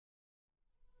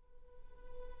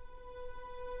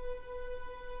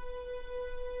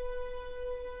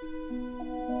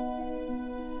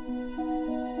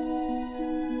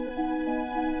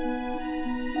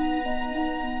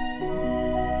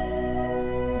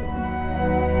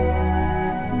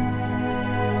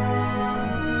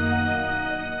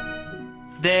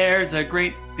There's a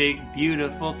great, big,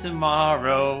 beautiful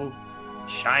tomorrow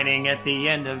shining at the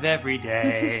end of every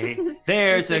day.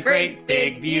 There's a great,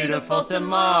 big, beautiful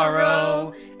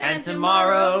tomorrow, and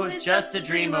tomorrow is just a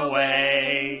dream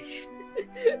away.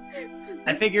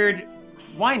 I figured,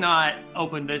 why not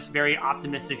open this very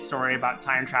optimistic story about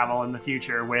time travel in the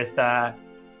future with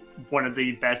one of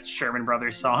the best Sherman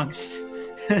Brothers songs?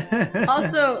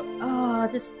 Also,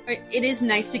 it is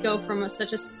nice to go from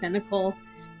such a cynical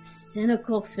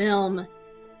film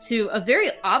to a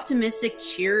very optimistic,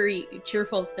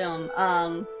 cheerful film.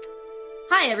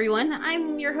 Hi everyone,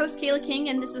 I'm your host Kayla King,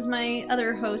 and this is my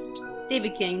other host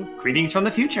David King. Greetings from the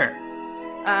future.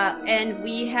 And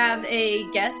we have a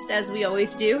guest, as we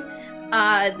always do.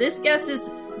 This guest has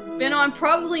been on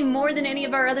probably more than any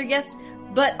of our other guests,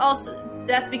 but also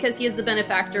that's because he is the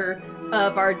benefactor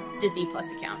of our Disney Plus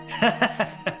account.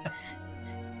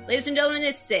 Ladies and gentlemen,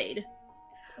 it's Sade.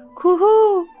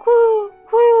 Coo-hoo, coo,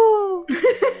 coo.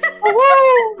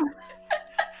 Woo-hoo.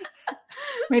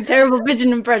 My terrible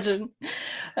pigeon impression.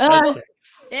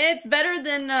 It's better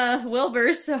than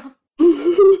Wilbur's, so...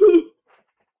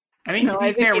 I mean, to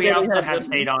be fair, we also have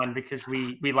Sade on because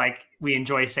we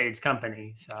enjoy Sade's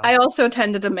company. So I also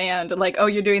tend to demand, like, oh,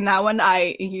 you're doing that one?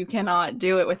 You cannot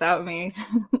do it without me.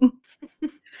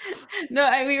 No,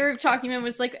 we were talking and it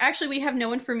was like, actually, we have no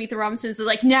one for Meet the Robinsons. It's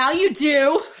like, now you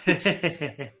do!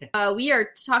 We are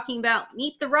talking about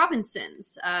Meet the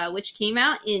Robinsons, which came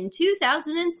out in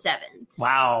 2007.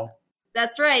 Wow.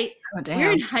 That's right. Oh, damn.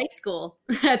 We're in high school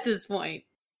at this point.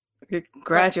 You're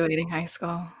graduating high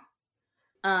school.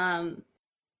 I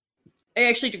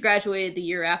actually graduated the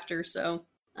year after, so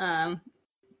I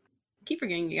keep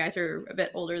forgetting you guys are a bit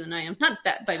older than I am. Not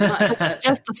that by much, but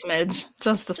just a smidge,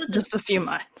 just a few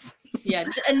months. Yeah,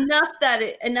 enough that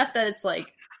it's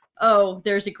like, oh,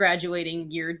 there's a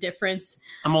graduating year difference.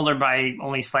 I'm older by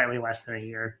only slightly less than a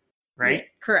year, right? Yeah,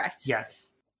 correct. Yes.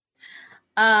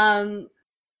 Boy,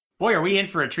 are we in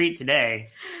for a treat today?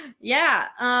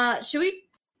 Yeah. Should we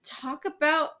talk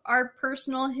about our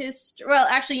personal history? Well,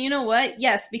 actually, you know what?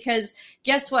 Yes, because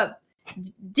guess what?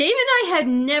 Dave and I had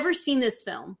never seen this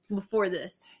film before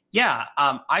this. Yeah,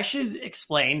 I should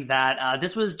explain that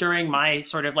this was during my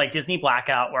sort of like Disney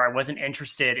blackout where I wasn't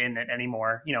interested in it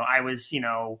anymore. You know, I was,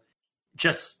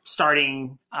 just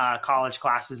starting college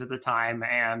classes at the time,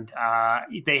 and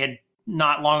they had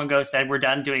not long ago said, we're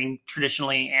done doing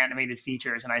traditionally animated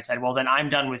features. And I said, well, then I'm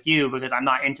done with you because I'm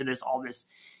not into all this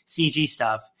CG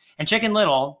stuff. And Chicken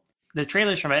Little, the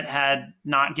trailers from it had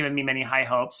not given me many high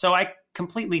hopes. So I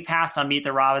completely passed on Meet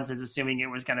the Robinsons, assuming it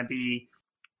was going to be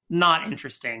not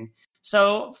interesting.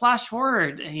 So flash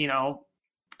forward,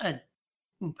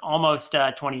 almost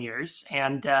 20 years.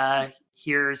 And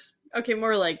here's... Okay,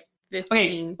 more like 15.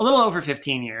 Okay, a little over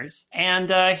 15 years.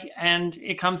 And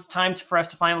it comes time for us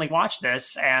to finally watch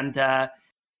this. And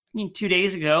 2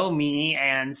 days ago, me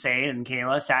and Sade and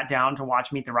Kayla sat down to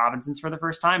watch Meet the Robinsons for the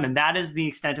first time. And that is the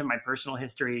extent of my personal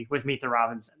history with Meet the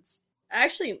Robinsons.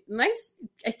 Actually,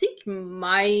 I think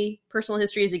my personal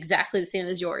history is exactly the same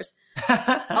as yours.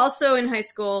 Also in high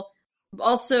school,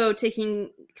 also taking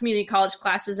community college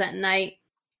classes at night.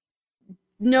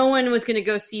 No one was going to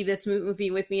go see this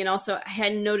movie with me. And also I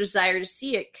had no desire to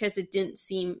see it because it didn't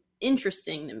seem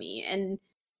interesting to me. And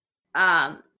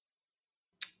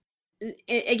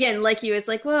again, like you, it's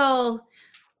like, well,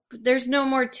 there's no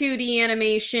more 2D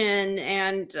animation.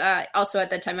 And also at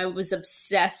that time, I was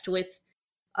obsessed with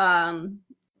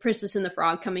Princess and the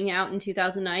Frog coming out in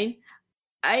 2009.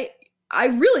 I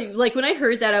really, like, when I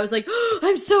heard that, I was like, oh,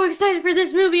 I'm so excited for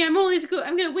this movie. I'm going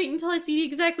to wait until I see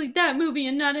exactly that movie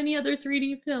and not any other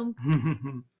 3D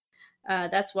film.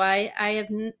 That's why I have,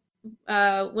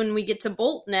 when we get to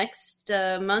Bolt next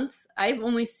month, I've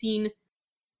only seen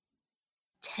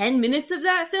 10 minutes of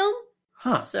that film.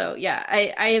 Huh. So, yeah,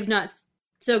 I have not,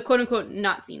 so quote unquote,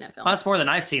 not seen that film. Well, that's more than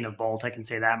I've seen of Bolt, I can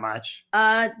say that much.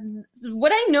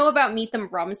 What I know about Meet the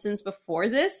Robinsons before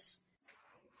this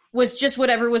was just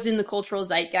whatever was in the cultural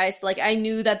zeitgeist. Like, I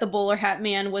knew that the bowler hat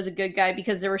man was a good guy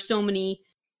because there were so many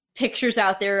pictures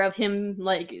out there of him,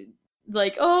 like,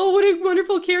 oh, what a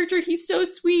wonderful character. He's so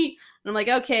sweet. And I'm like,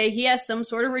 okay, he has some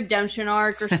sort of redemption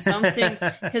arc or something.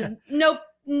 Because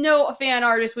no fan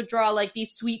artist would draw, like,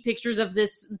 these sweet pictures of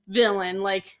this villain.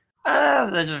 Like,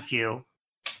 there's a few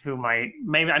who might.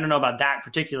 Maybe, I don't know about that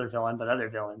particular villain, but other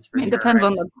villains. It depends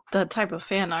on the type of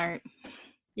fan art.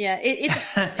 Yeah,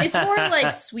 it's more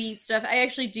like sweet stuff. I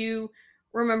actually do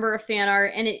remember a fan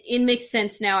art, and it makes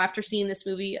sense now after seeing this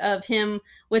movie of him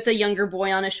with a younger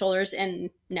boy on his shoulders, and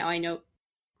now I know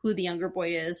who the younger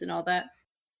boy is and all that.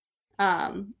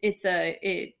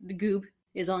 The Goob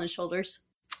is on his shoulders.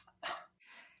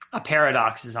 A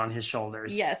paradox is on his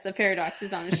shoulders. Yes, a paradox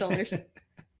is on his shoulders.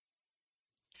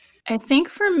 I think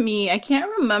for me, I can't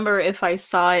remember if I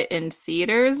saw it in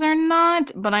theaters or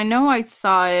not, but I know I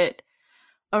saw it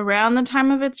around the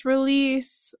time of its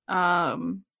release.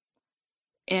 And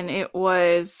it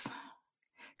was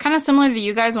kind of similar to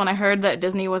you guys when I heard that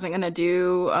Disney wasn't going to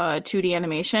do 2D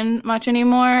animation much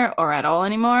anymore or at all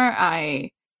anymore.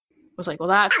 I was like, well,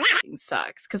 that fucking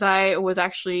sucks. Because I was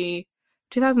actually,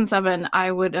 2007,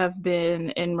 I would have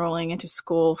been enrolling into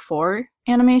school for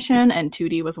animation, and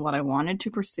 2D was what I wanted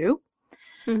to pursue.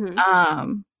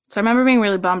 Mm-hmm. So I remember being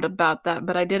really bummed about that,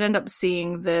 but I did end up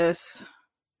seeing this.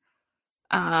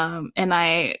 And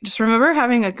I just remember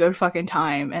having a good fucking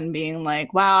time and being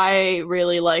like, wow, I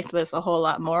really liked this a whole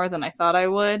lot more than I thought I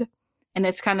would. And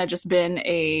it's kind of just been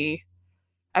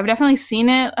I've definitely seen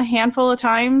it a handful of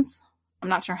times. I'm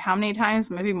not sure how many times,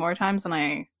 maybe more times than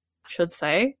I should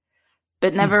say,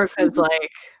 but never because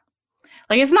like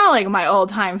it's not like my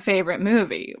all-time favorite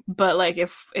movie, but like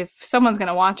if someone's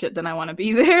gonna watch it, then I want to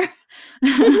be there.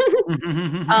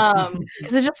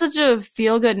 Because it's just such a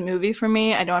feel-good movie for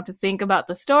me. I don't have to think about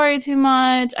the story too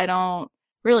much. I don't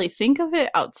really think of it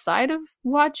outside of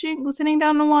sitting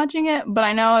down and watching it, but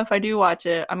I know if I do watch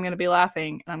it, I'm gonna be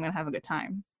laughing and I'm gonna have a good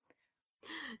time.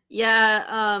 Yeah,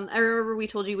 I remember we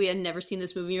told you we had never seen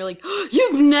this movie. You're like, oh,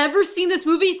 you've never seen this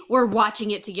movie? We're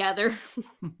watching it together.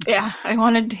 Yeah, I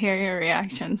wanted to hear your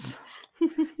reactions.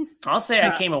 I'll say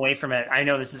I came away from it. I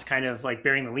know this is kind of like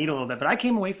bearing the lead a little bit, but I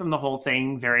came away from the whole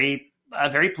thing very,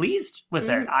 very pleased with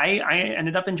it. I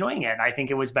ended up enjoying it. I think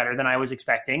it was better than I was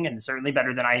expecting, and certainly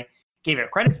better than I gave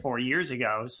it credit for years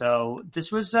ago. So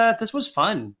this was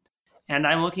fun, and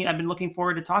I've been looking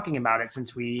forward to talking about it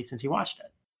since we watched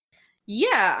it.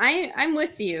 Yeah, I'm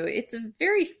with you. It's a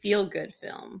very feel-good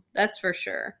film, that's for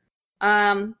sure.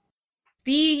 Unfortunately,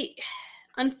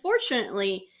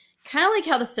 kind of like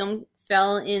how the film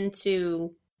fell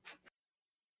into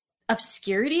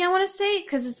obscurity, I want to say,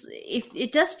 because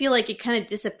it does feel like it kind of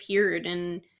disappeared,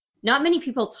 and not many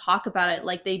people talk about it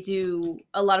like they do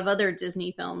a lot of other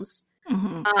Disney films.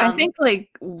 Mm-hmm. I think like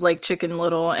Chicken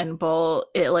Little and Bull,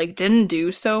 it like didn't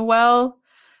do so well.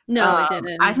 No, it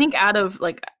didn't. I think out of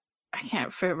like, I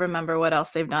can't remember what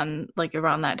else they've done like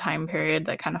around that time period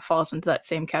that kind of falls into that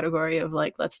same category of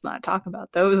like, let's not talk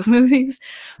about those movies.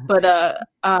 But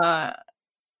out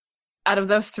of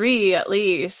those three, at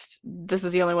least, this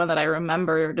is the only one that I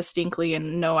remember distinctly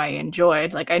and know I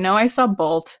enjoyed. Like, I know I saw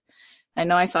Bolt. I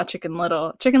know I saw Chicken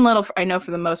Little. Chicken Little, I know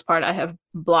for the most part, I have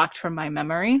blocked from my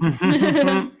memory.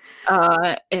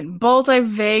 And Bolt, I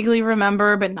vaguely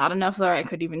remember, but not enough that I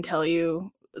could even tell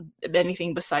you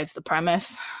anything besides the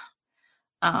premise.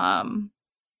 But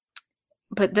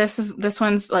this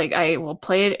one's like, I will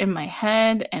play it in my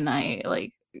head and I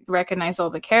like recognize all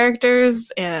the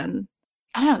characters, and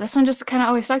I don't know, this one just kind of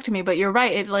always stuck to me. But you're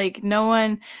right, it like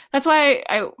that's why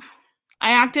I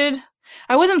acted.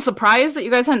 I wasn't surprised that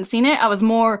you guys hadn't seen it. I was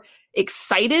more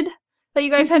excited that you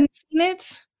guys hadn't seen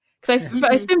it, because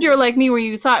I assumed you were like me, where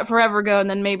you saw it forever ago and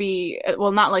then maybe,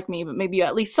 well, not like me, but maybe you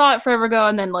at least saw it forever ago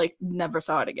and then like never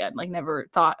saw it again, like never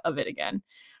thought of it again.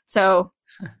 So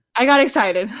I got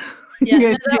excited.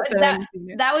 Yeah,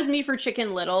 that was me for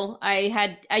Chicken Little.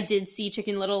 I did see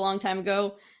Chicken Little a long time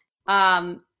ago.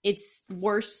 It's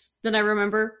worse than I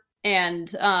remember.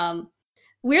 And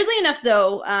weirdly enough,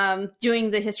 though,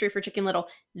 doing the history for Chicken Little,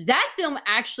 that film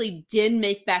actually did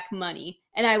make back money,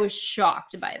 and I was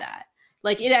shocked by that.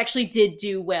 Like, it actually did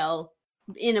do well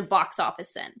in a box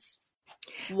office sense.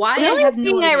 Why? The only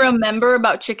thing I remember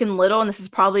about Chicken Little, and this is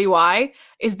probably why,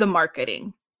 is the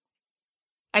marketing.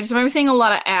 I just remember seeing a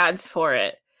lot of ads for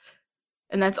it,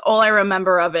 and that's all I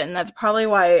remember of it, and that's probably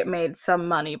why it made some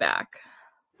money back.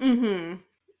 Mm-hmm.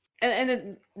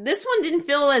 And this one didn't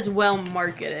feel as well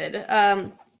marketed.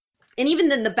 And even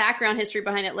then, the background history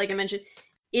behind it, like I mentioned,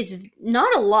 is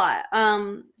not a lot.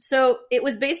 So it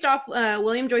was based off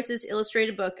William Joyce's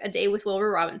illustrated book, A Day with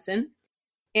Wilbur Robinson,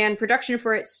 and production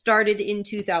for it started in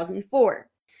 2004.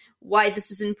 Why this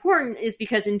is important is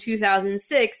because in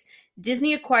 2006,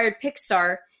 Disney acquired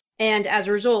Pixar, and as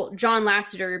a result, John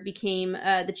Lasseter became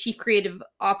the chief creative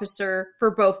officer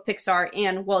for both Pixar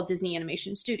and Walt Disney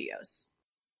Animation Studios.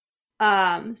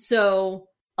 So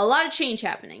a lot of change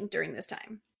happening during this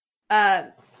time.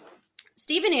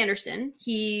 Steven Anderson,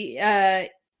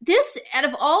 this out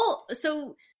of all,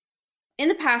 so in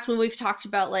the past when we've talked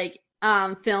about like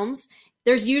films,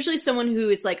 there's usually someone who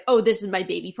is like, oh, this is my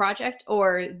baby project,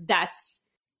 or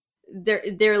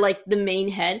they're like the main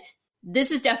head.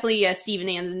 This is definitely Steven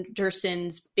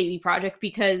Anderson's baby project,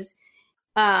 because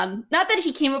not that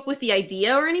he came up with the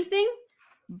idea or anything,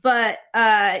 But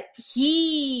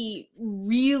he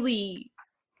really,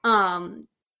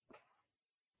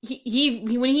 he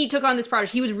when he took on this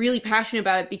project, he was really passionate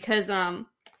about it because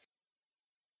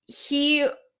he,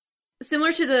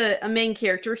 similar to the main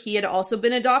character, he had also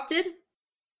been adopted,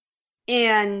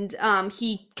 and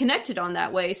he connected on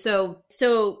that way. So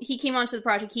he came onto the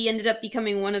project. He ended up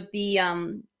becoming one of the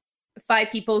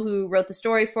 5 people who wrote the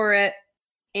story for it.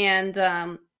 And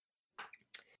by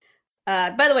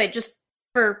the way, just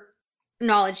for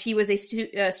knowledge, he was a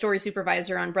story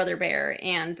supervisor on Brother Bear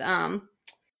and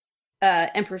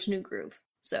Emperor's New Groove.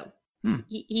 So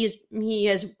he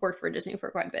has worked for Disney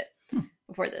for quite a bit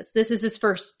before this. This is his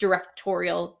first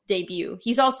directorial debut.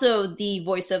 He's also the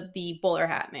voice of the Bowler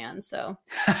Hat Man. So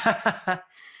A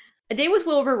Day with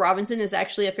Wilbur Robinson is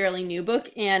actually a fairly new book,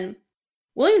 and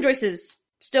William Joyce is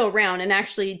still around and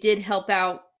actually did help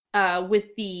out with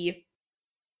the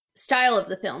style of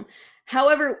the film.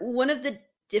 However, one of the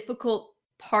difficult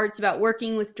parts about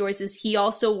working with Joyce is he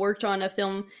also worked on a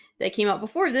film that came out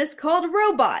before this called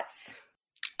Robots.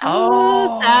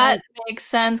 Oh, that makes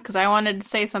sense, because I wanted to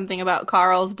say something about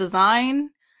Carl's design.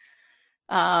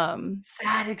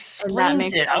 That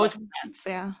explains it.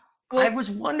 I was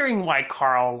wondering why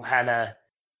Carl had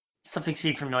something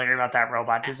seemed familiar about that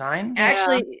robot design.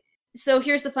 Actually, so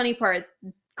here's the funny part.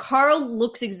 Carl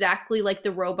looks exactly like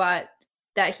the robot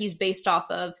that he's based off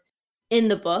of in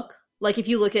the book. Like, if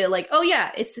you look at it like, oh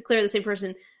yeah, it's clearly the same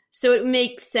person. So it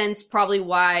makes sense probably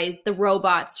why the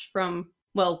robots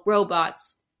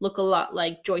look a lot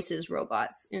like Joyce's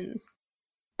robots in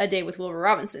A Day with Wilbur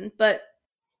Robinson. But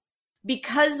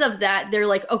because of that, they're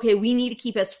like, okay, we need to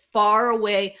keep as far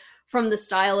away from the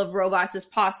style of robots as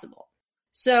possible.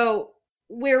 So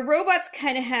where robots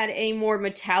kind of had a more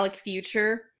metallic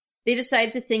future, they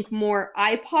decided to think more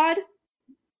iPod.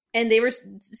 And they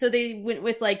went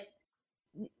with like,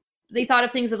 they thought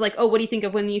of things of like, oh, what do you think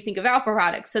of when you think of Apple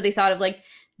products? So they thought of like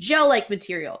gel-like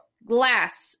material,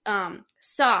 glass,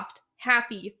 soft,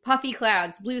 happy, puffy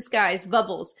clouds, blue skies,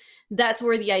 bubbles. That's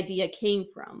where the idea came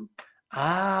from.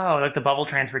 Oh, like the bubble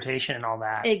transportation and all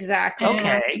that. Exactly.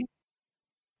 Okay.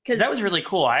 Because that was really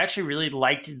cool. I actually really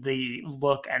liked the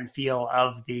look and feel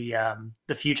of the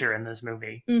future in this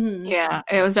movie. Mm-hmm. Yeah,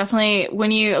 it was definitely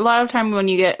a lot of time when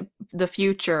you get the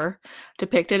future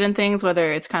depicted in things,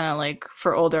 whether it's kind of like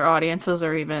for older audiences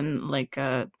or even like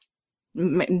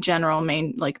general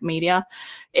main like media,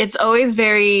 it's always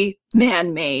very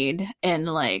man-made and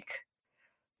like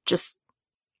just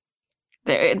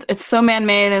it's so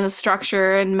man-made and the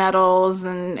structure and metals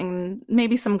and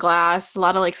maybe some glass, a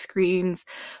lot of like screens,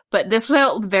 but this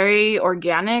felt very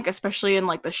organic, especially in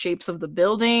like the shapes of the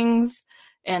buildings,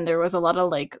 and there was a lot of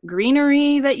like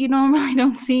greenery that you normally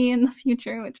don't see in the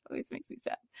future, which always makes me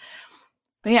sad.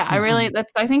 But yeah,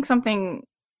 I think something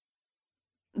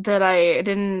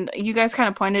that you guys kind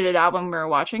of pointed it out when we were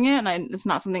watching it, and it's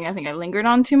not something I think I lingered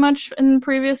on too much in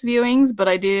previous viewings, but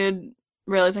I did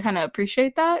realize I kind of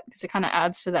appreciate that because it kind of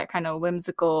adds to that kind of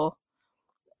whimsical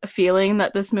feeling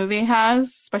that this movie has,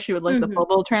 especially with like the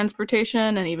bubble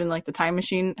transportation, and even like the time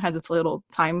machine has its little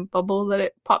time bubble that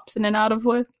it pops in and out of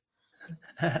with.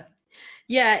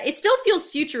 Yeah, it still feels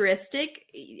futuristic,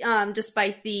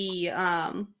 despite the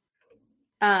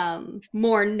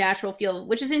more natural feel,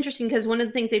 which is interesting because one of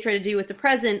the things they try to do with the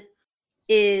present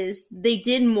is they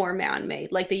did more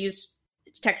man-made. Like they used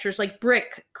textures like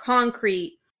brick,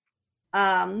 concrete,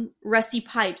 rusty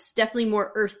pipes, definitely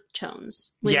more earth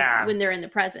tones when they're in the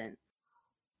present.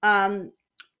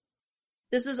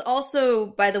 This is also,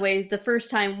 by the way, the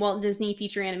first time Walt Disney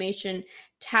Feature Animation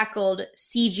tackled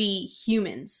CG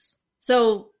humans.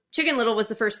 So Chicken Little was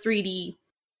the first 3D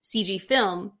CG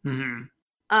film,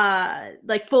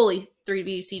 like fully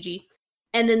 3D CG.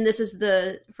 And then this is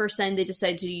the first time they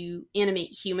decided to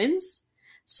animate humans.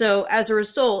 So as a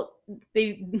result,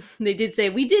 they did say,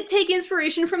 we did take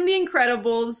inspiration from The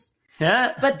Incredibles.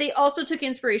 Yeah. But they also took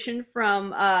inspiration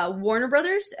from Warner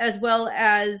Brothers, as well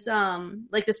as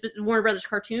like the Warner Brothers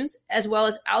cartoons, as well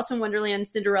as Alice in Wonderland,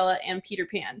 Cinderella, and Peter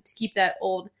Pan to keep that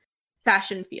old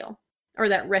fashioned feel or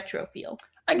that retro feel.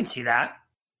 I can see that.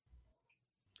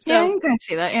 So, yeah, I can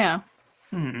see that, yeah.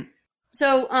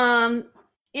 So,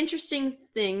 interesting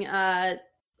thing, as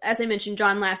I mentioned,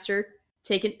 John Lasseter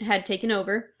had taken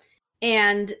over,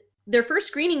 and their first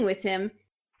screening with him,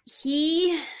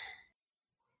 he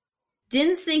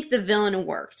didn't think the villain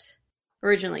worked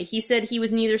originally. He said he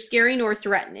was neither scary nor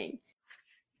threatening.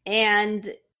 And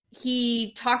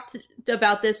he talked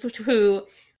about this to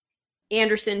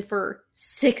Anderson for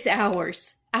 6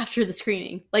 hours after the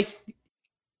screening. Like,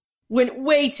 went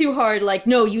way too hard, like,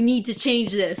 no, you need to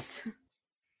change this.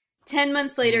 10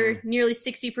 months later, nearly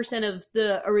 60% of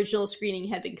the original screening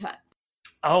had been cut.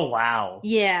 Oh, wow.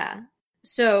 Yeah.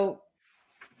 So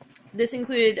this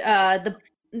included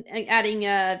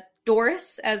adding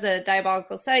Doris as a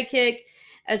diabolical sidekick,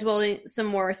 as well as some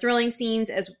more thrilling scenes.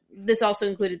 As this also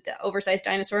included the oversized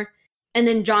dinosaur. And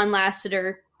then John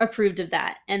Lasseter approved of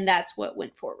that, and that's what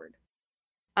went forward.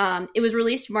 It was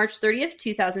released March 30th,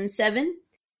 2007.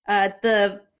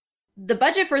 The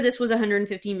budget for this was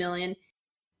 $150 million.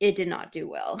 It did not do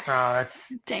well. Oh,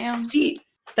 that's damn. See,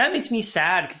 that makes me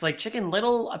sad because like Chicken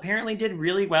Little apparently did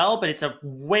really well, but it's a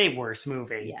way worse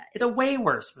movie. Yeah, it's a way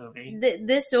worse movie.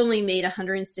 This only made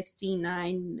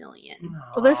 $169 million.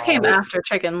 Well, this came after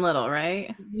Chicken Little,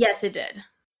 right? Yes, it did.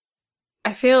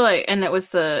 I feel like, and it was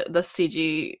the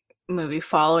CG movie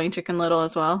following Chicken Little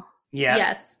as well. Yeah.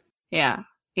 Yes. Yeah.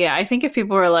 Yeah. I think if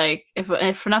people were like,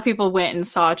 if enough people went and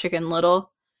saw Chicken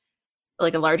Little,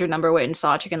 like a larger number went and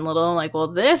saw Chicken Little, like, well,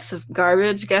 this is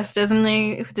garbage. Guess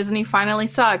Disney finally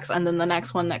sucks. And then the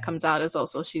next one that comes out is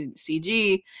also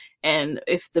CG. And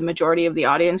if the majority of the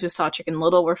audience who saw Chicken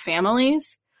Little were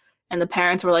families, and the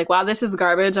parents were like, wow, this is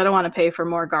garbage, I don't want to pay for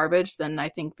more garbage, then I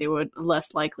think they would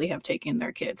less likely have taken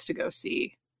their kids to go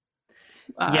see.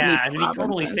 Yeah, and to be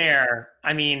totally fair,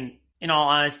 I mean, in all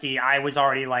honesty, I was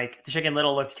already like, the Chicken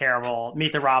Little looks terrible.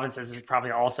 Meet the Robinsons is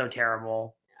probably also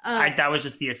terrible. That was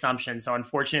just the assumption. So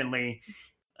unfortunately,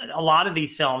 a lot of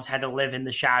these films had to live in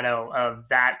the shadow of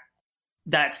that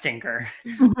stinker.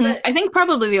 Mm-hmm. I think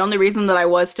probably the only reason that I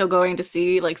was still going to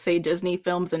see, like, say, Disney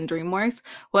films and DreamWorks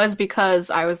was because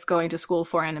I was going to school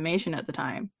for animation at the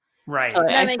time. Right. So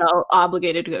I felt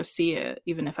obligated to go see it,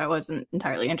 even if I wasn't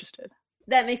entirely interested.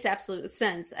 That makes absolute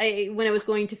sense. When I was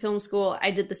going to film school,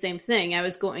 I did the same thing. I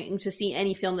was going to see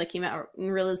any film that came out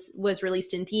and was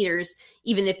released in theaters,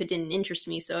 even if it didn't interest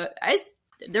me. So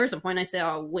there was a point I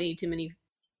saw way too many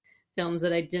films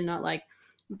that I did not like.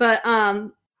 But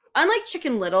unlike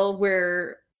Chicken Little,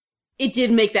 where it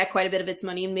did make back quite a bit of its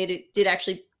money and did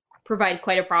actually provide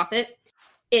quite a profit,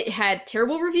 it had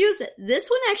terrible reviews. This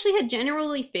one actually had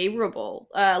generally favorable.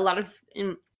 A lot of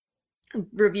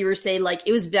reviewers say like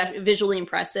it was visually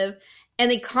impressive,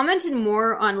 and they commented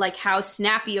more on like how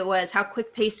snappy it was, how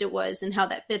quick paced it was, and how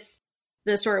that fit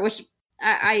the story, which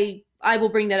I will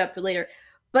bring that up for later.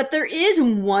 But there is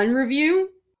one review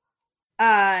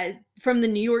from the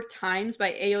New York Times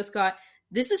by A.O. Scott.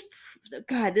 This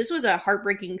was a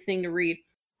heartbreaking thing to read.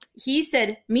 He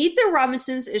said, Meet the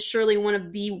Robinsons is surely one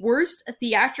of the worst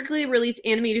theatrically released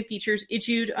animated features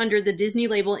issued under the Disney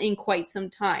label in quite some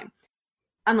time.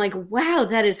 I'm like, wow,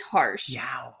 that is harsh.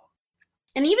 Yeah.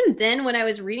 And even then, when I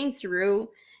was reading through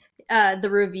the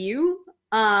review,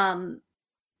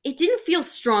 it didn't feel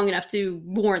strong enough to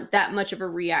warrant that much of a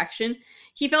reaction.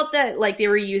 He felt that like they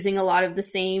were using a lot of the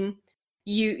same,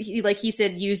 like he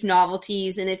said, used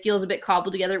novelties, and it feels a bit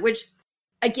cobbled together, which,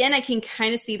 again, I can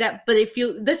kind of see that, but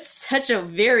that's such a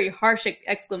very harsh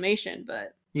exclamation.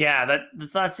 But yeah, that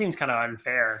seems kind of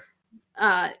unfair.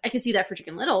 I can see that for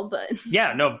Chicken Little, but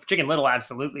yeah, no, Chicken Little,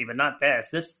 absolutely, but not this.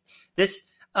 This,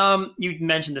 you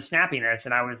mentioned the snappiness,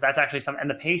 and that's actually and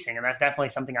the pacing, and that's definitely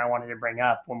something I wanted to bring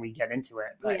up when we get into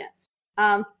it. But.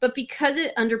 Yeah, but because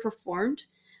it underperformed,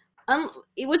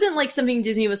 it wasn't like something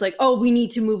Disney was like, oh, we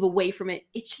need to move away from it.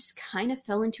 It just kind of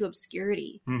fell into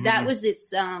obscurity. Mm-hmm. That was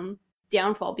its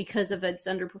downfall. Because of its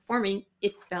underperforming,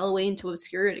 it fell away into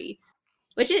obscurity,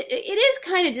 which it is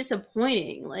kind of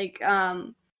disappointing. Like,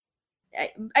 I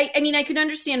mean, I could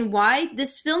understand why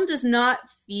this film does not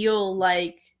feel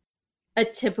like a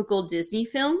typical Disney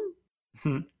film,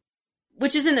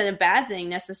 which isn't a bad thing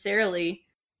necessarily.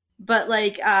 But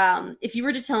like, if you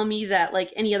were to tell me that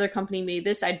like any other company made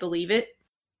this, I'd believe it.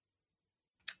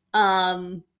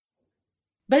 But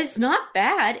it's not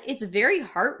bad. It's very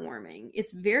heartwarming.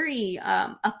 It's very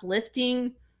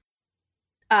uplifting.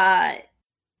 And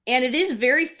it is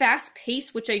very fast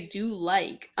paced, which I do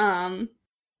like.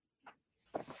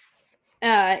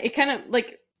 It kind of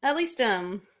like, at least,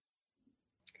 well,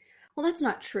 that's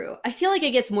not true. I feel like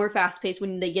it gets more fast paced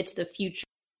when they get to the future.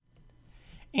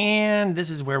 And this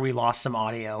is where we lost some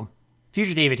audio.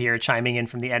 Future David here, chiming in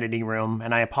from the editing room,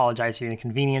 and I apologize for the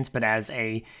inconvenience, but as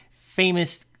a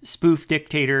famous spoof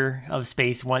dictator of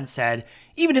space once said,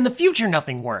 even in the future,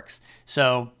 nothing works.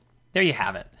 So there you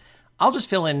have it. I'll just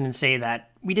fill in and say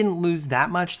that we didn't lose that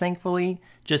much, thankfully.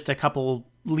 Just a couple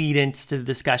lead-ins to the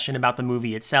discussion about the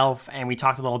movie itself, and we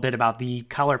talked a little bit about the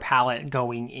color palette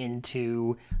going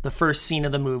into the first scene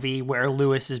of the movie where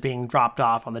Lewis is being dropped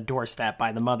off on the doorstep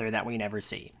by the mother that we never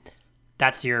see.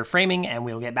 That's your framing, and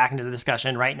we'll get back into the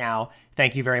discussion right now.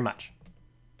 Thank you very much.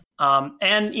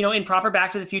 And, you know, in proper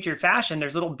Back to the Future fashion,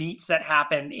 there's little beats that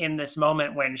happen in this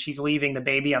moment when she's leaving the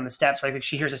baby on the steps. Right? Like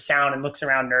she hears a sound and looks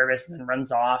around nervous and then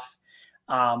runs off.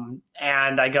 And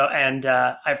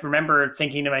I remember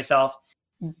thinking to myself,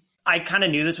 I kind of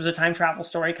knew this was a time travel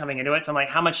story coming into it. So I'm like,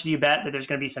 how much do you bet that there's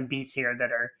going to be some beats here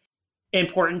that are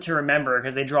important to remember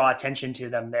because they draw attention to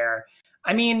them there?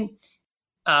 I mean,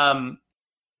 to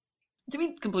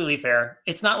be completely fair,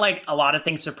 it's not like a lot of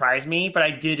things surprised me, but I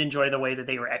did enjoy the way that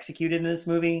they were executed in this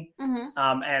movie.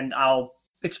 And I'll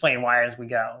explain why as we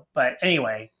go. But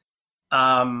anyway,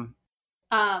 the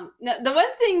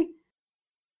one thing,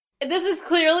 this is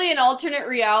clearly an alternate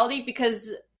reality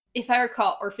because if I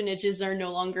recall, orphanages are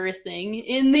no longer a thing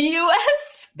in the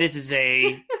US. This is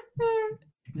a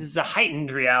heightened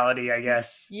reality, I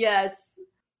guess. Yes.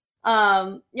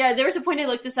 Yeah, there was a point I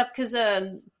looked this up because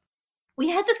we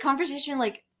had this conversation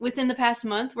like within the past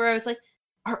month where I was like,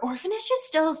 are orphanages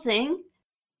still a thing?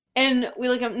 And we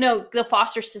look up, no, the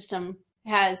foster system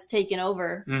has taken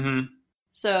over. Mm-hmm.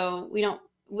 So we don't,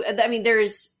 I mean,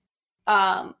 there's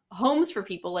homes for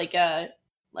people, like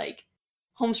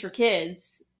homes for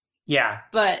kids. Yeah.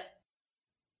 But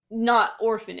not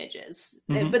orphanages.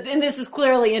 Mm-hmm. But then this is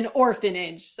clearly an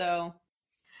orphanage, so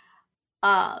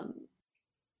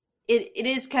it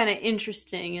is kind of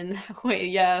interesting in that way.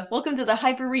 Yeah. Welcome to the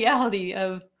hyper reality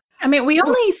of, I mean, we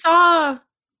only saw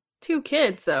 2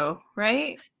 kids though,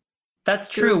 right? That's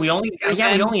true. We only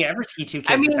ever see 2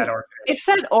 kids at that orphanage. It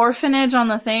said orphanage on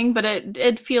the thing, but it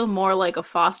did feel more like a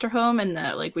foster home in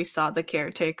that like we saw the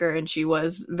caretaker and she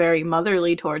was very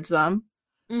motherly towards them.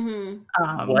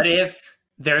 Mm-hmm. What if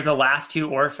they're the last 2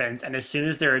 orphans and as soon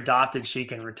as they're adopted, she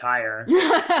can retire?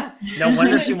 No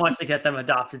wonder she wants to get them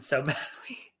adopted so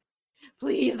badly.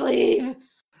 Please leave.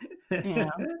 Yeah.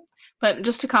 But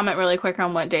just to comment really quick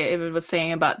on what David was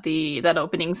saying about that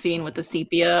opening scene with the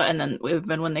sepia, and then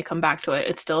when they come back to it,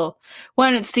 it's still,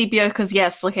 when it's sepia, because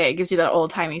yes, okay, it gives you that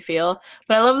old-timey feel.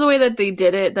 But I love the way that they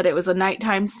did it, that it was a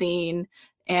nighttime scene,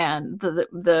 and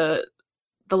the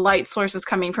light source is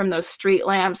coming from those street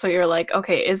lamps, so you're like,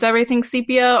 okay, is everything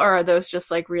sepia, or are those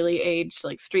just like really aged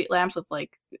like street lamps with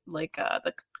like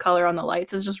the color on the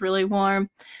lights is just really warm?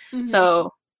 Mm-hmm.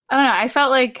 So I don't know, I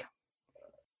felt like,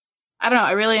 I don't know,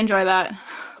 I really enjoy that.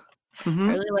 Mm-hmm.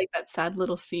 I really like that sad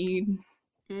little scene.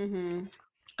 Mm-hmm.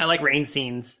 I like rain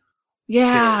scenes.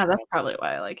 Yeah, that's probably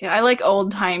why I like it. I like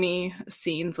old-timey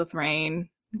scenes with rain,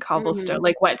 cobblestone, mm-hmm.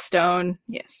 like whetstone.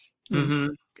 Yes.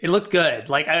 Mm-hmm. It looked good.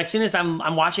 Like as soon as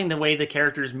I'm watching the way the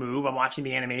characters move, I'm watching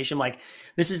the animation. Like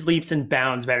this is leaps and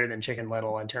bounds better than Chicken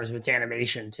Little in terms of its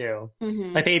animation too.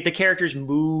 Mm-hmm. Like the characters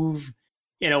move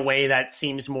in a way that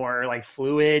seems more like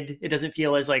fluid. It doesn't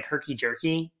feel as like herky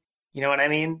jerky. You know what I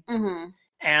mean? Mm-hmm.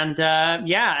 And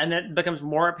and that becomes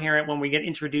more apparent when we get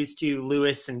introduced to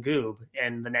Lewis and Goob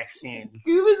in the next scene.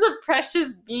 Goob is a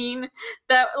precious bean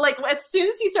that, like, as soon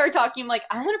as he started talking, I'm like,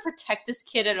 I want to protect this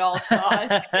kid at all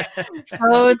costs.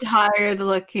 So tired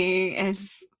looking, and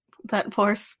just, that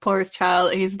poor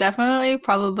child. He's definitely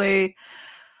probably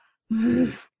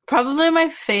my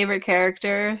favorite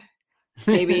character.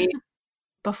 Maybe.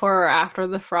 Before or after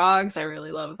the frogs. I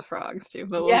really love the frogs too.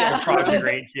 But the frogs are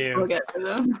great too. We'll get to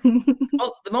them.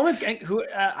 Well, the moment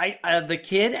the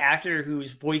kid actor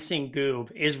who's voicing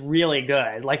Goob is really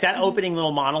good. Like that opening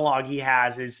little monologue he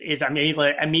has is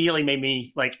immediately made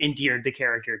me like endeared the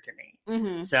character to me.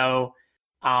 Mm-hmm. So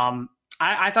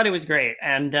I thought it was great,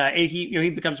 and he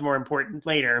becomes more important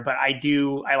later. But I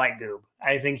like Goob.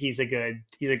 I think he's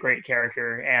a great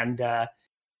character, and I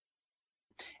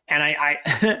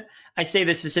I say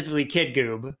this specifically, Kid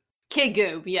Goob. Kid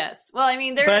Goob, yes. Well, I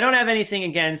mean, but I don't have anything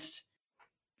against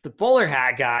the bowler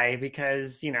hat guy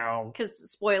because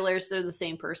spoilers, they're the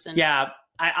same person. Yeah,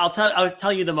 I'll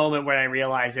tell you the moment when I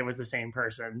realized it was the same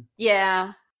person.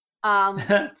 Yeah.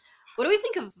 What do we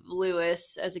think of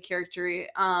Lewis as a character?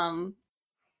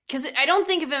 Because I don't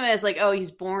think of him as like, oh,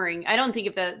 he's boring. I don't think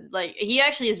of that. Like, he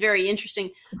actually is very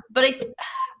interesting. But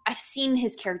I've seen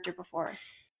his character before.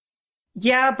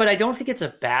 Yeah, but I don't think it's a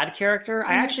bad character.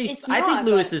 I think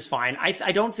Lewis is fine.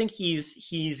 I don't think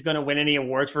he's going to win any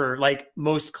awards for like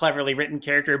most cleverly written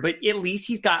character, but at least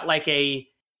he's got like a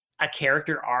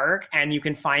character arc, and you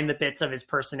can find the bits of his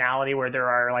personality where there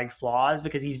are like flaws,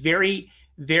 because he's very,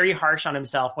 very harsh on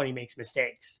himself when he makes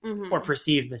mistakes or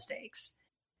perceived mistakes.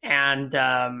 And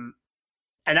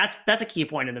that's a key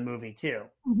point in the movie too.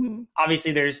 Mm-hmm.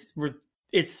 Obviously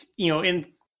it's in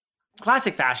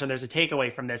classic fashion, there's a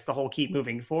takeaway from this, the whole keep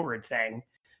moving forward thing.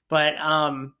 But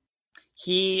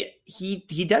he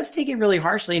does take it really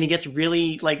harshly, and he gets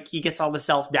really like, he gets all the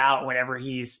self-doubt whenever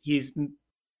he's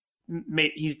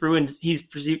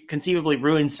conceivably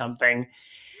ruined something.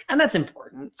 And that's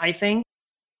important, I think.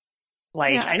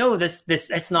 Like, Yeah. I know this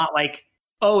it's not like,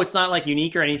 oh, it's not like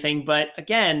unique or anything, but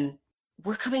again,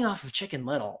 we're coming off of Chicken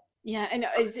Little. Yeah, I know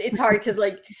it's hard because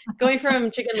like going from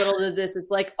Chicken Little to this,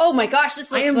 it's like, oh my gosh,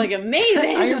 this looks like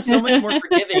amazing. I am so much more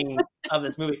forgiving of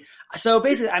this movie. So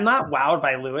basically, I'm not wowed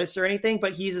by Lewis or anything,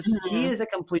 but he is a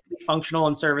completely functional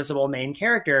and serviceable main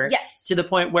character. Yes, to the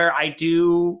point where I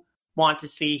do want to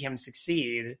see him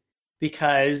succeed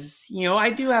because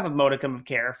I do have a modicum of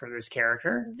care for this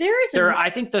character. I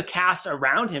think the cast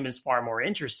around him is far more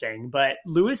interesting, but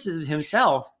Lewis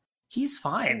himself, he's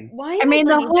fine. Why? I mean,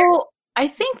 I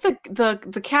think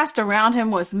the cast around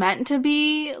him was meant to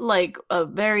be like a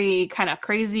very kind of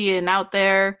crazy and out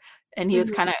there, and he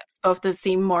was kind of supposed to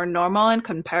seem more normal in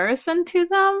comparison to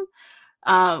them,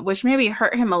 which maybe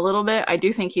hurt him a little bit. I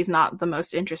do think he's not the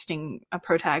most interesting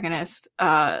protagonist,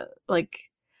 but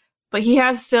he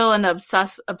has still enough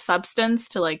substance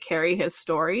to like carry his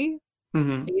story.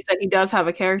 Mm-hmm. You said he does have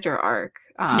a character arc.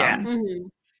 Yeah. Mm-hmm.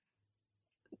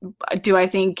 Do I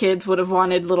think kids would have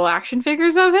wanted little action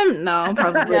figures of him? No,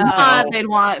 probably not. They'd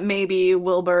want maybe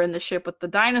Wilbur in the ship with the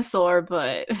dinosaur,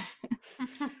 but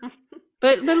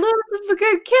but Lewis is a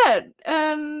good kid,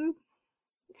 and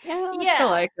I still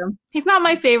like him. He's not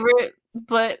my favorite,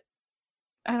 but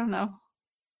I don't know.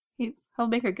 He'll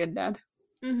make a good dad.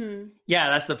 Mm-hmm.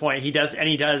 Yeah, that's the point. He does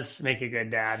make a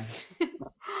good dad.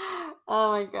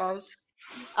 Oh my gosh.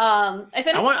 I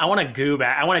want a goob.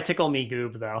 I want a tickle me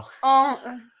goob though.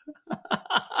 I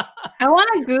want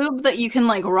a goob that you can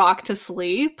like rock to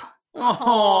sleep.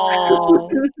 Oh.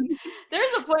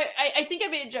 There's a point. I think I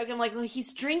made a joke. I'm like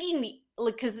he's drinking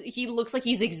because he looks like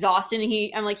he's exhausted,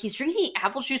 and I'm like he's drinking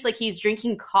apple juice like he's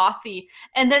drinking coffee.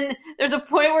 And then there's a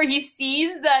point where he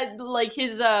sees that like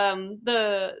his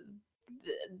the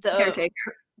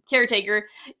caretaker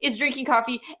is drinking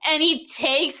coffee, and he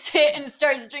takes it and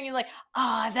starts drinking like,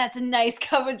 that's a nice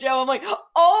cup of joe. I'm like,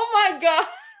 oh my god.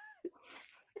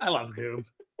 I love Goob.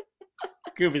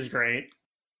 Goob is great.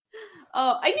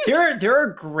 Oh, I knew there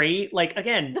are great, like,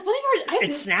 again, the funny part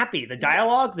it's snappy. The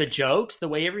dialogue, the jokes, the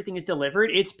way everything is delivered,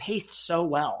 it's paced so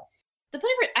well. The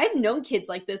funny part, I've known kids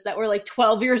like this that were like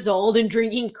 12 years old and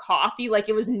drinking coffee like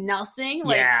it was nothing.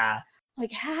 Like,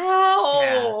 like how?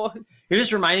 Yeah. You're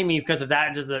just reminding me because of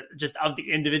that, just of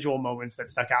the individual moments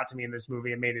that stuck out to me in this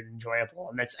movie and made it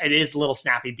enjoyable. And it is little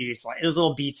snappy beats, like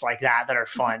little beats like that are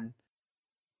fun.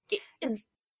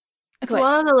 It's a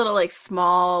lot of the little like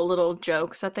small little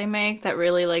jokes that they make that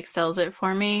really like sells it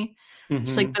for me. Mm-hmm.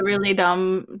 Just like the really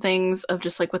dumb things of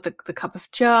just like with the cup of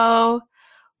joe,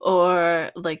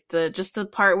 or like the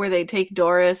part where they take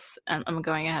Doris. I'm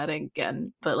going ahead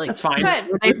again, but like that's fine.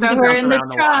 They throw her in the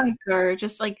trunk, or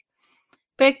just like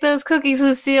bake those cookies,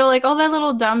 Lucille. Like all that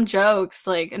little dumb jokes.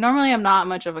 Like normally I'm not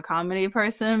much of a comedy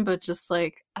person, but just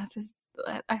like I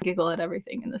giggle at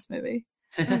everything in this movie.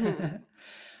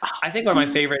 I think one of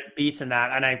my favorite beats in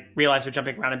that, and I realize we're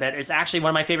jumping around a bit, is actually one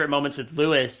of my favorite moments with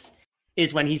Lewis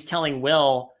is when he's telling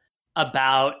Will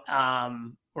about,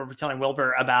 or telling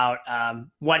Wilbur about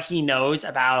what he knows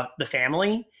about the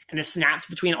family, and it snaps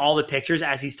between all the pictures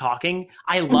as he's talking.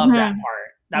 I love that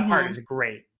part. That part is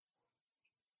great.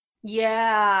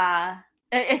 Yeah.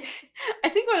 I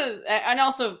think and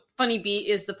also funny beat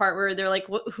is the part where they're like,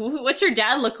 what's your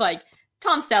dad look like?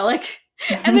 Tom Selleck.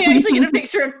 And they actually get a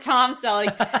picture of Tom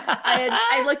Selleck.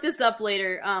 I looked this up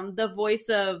later. The voice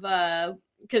of,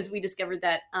 because we discovered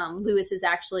that Lewis is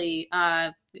actually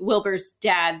Wilbur's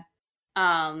dad.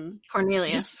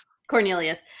 Cornelius.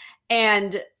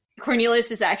 And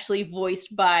Cornelius is actually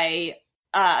voiced by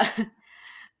Tom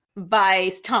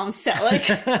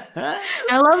Selleck.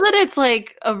 I love that it's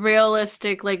like a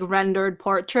realistic, like rendered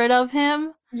portrait of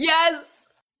him. Yes.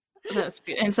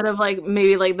 Instead of like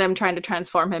maybe like them trying to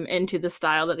transform him into the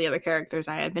style that the other characters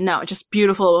I had, but no, just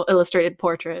beautiful illustrated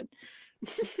portrait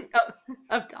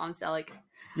of Tom Selleck.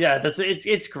 Yeah,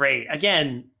 it's great.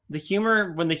 Again,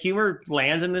 when the humor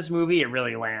lands in this movie, it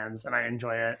really lands, and I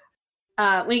enjoy it.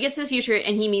 When he gets to the future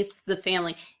and he meets the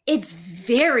family, it's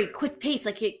very quick pace.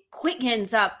 Like it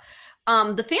quickens up.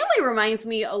 The family reminds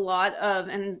me a lot of,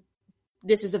 and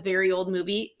this is a very old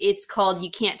movie. It's called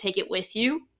You Can't Take It With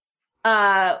You.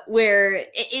 Where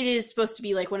it is supposed to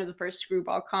be like one of the first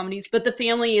screwball comedies, but the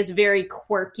family is very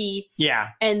quirky. Yeah.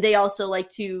 And they also like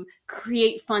to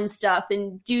create fun stuff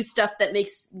and do stuff that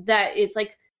makes that it's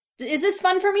like, is this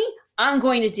fun for me? I'm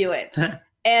going to do it.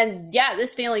 And yeah,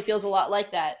 this family feels a lot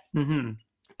like that. Mm-hmm.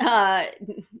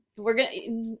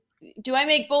 Do I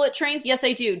make bullet trains? Yes,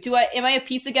 I do. Am I a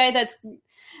pizza guy that's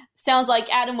sounds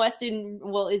like Adam West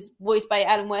is voiced by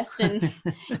Adam West and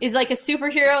is like a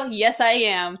superhero? Yes, I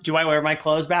am. Do I wear my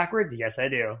clothes backwards? Yes, I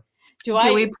do.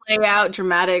 Do we play out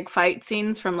dramatic fight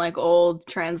scenes from like old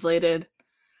translated,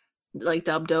 like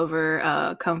dubbed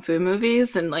over kung fu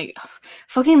movies? And like,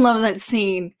 fucking love that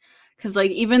scene because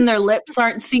like even their lips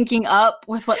aren't syncing up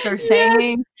with what they're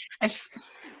saying. It's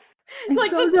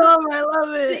like so dumb. I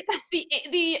love it.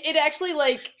 It actually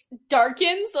like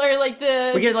darkens or like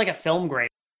we get like a film grade.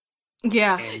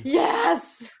 Yeah.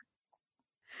 Yes.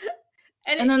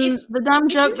 And then the dumb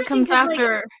joke that comes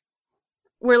after. Like,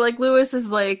 where like Lewis is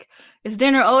like, is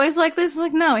dinner always like this?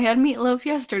 Like, no, he had meatloaf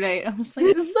yesterday. I'm just like,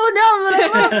 it's so dumb, but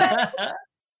I love that.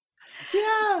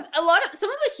 Yeah, some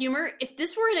of the humor, if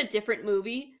this were in a different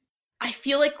movie, I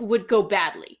feel like would go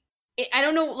badly. I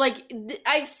don't know, like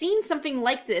I've seen something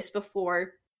like this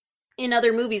before in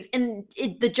other movies, and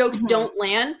the jokes don't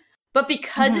land. But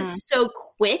because it's so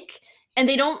quick, and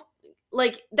they don't.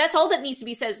 Like, that's all that needs to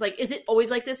be said. Is like, is it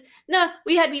always like this? No,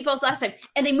 we had meatballs last time.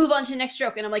 And they move on to the next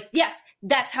joke. And I'm like, yes,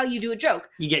 that's how you do a joke.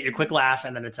 You get your quick laugh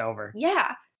and then it's over.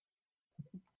 Yeah.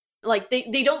 Like,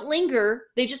 they don't linger.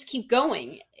 They just keep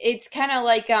going. It's kind of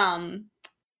like, I'm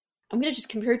going to just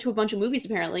compare it to a bunch of movies,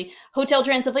 apparently. Hotel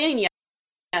Transylvania.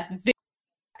 Very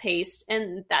paced.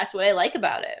 And that's what I like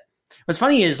about it. What's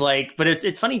funny is like, but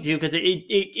it's funny too because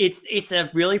it's a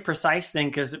really precise thing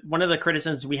because one of the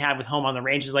criticisms we have with Home on the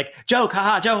Range is like joke,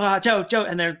 haha, joke, haha, joke,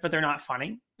 and they're not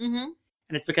funny, and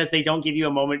it's because they don't give you a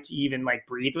moment to even like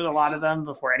breathe with a lot of them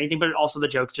before anything. But also the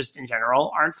jokes just in general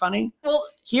aren't funny. Well,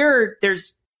 here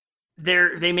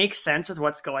they make sense with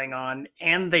what's going on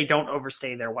and they don't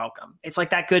overstay their welcome. It's like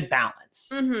that good balance,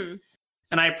 and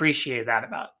I appreciate that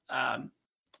about.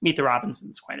 Meet the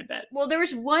Robinsons quite a bit. Well, there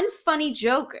was one funny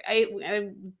joke.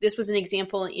 This was an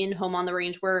example in Home on the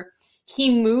Range where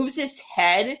he moves his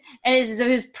head and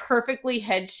is perfectly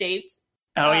head shaped.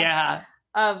 Oh yeah,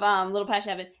 of Little Passion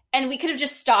Heaven, and we could have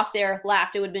just stopped there,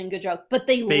 laughed. It would have been a good joke, but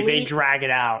they drag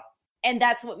it out, and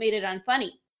that's what made it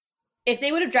unfunny. If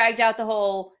they would have dragged out the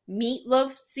whole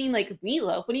meatloaf scene, like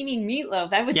meatloaf. What do you mean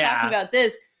meatloaf? I was talking about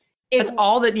this. That's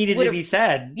all that needed to be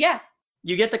said. Yeah.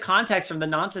 You get the context from the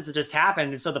nonsense that just happened.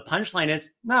 And so the punchline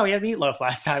is, no, we had meatloaf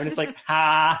last time. And it's like,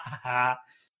 ha, ha, ha.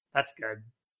 That's good.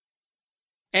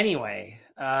 Anyway,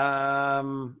 I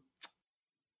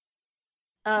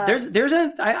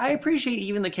appreciate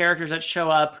even the characters that show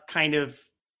up kind of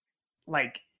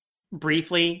like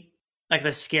briefly, like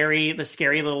the scary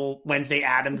little Wednesday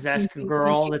Addams-esque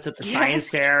girl that's at the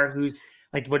science fair who's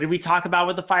like, what did we talk about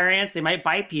with the fire ants? They might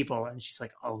bite people. And she's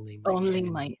like, only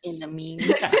my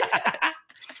enemies.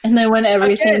 And then when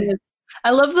everything I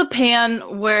love the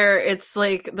pan where it's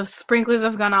like the sprinklers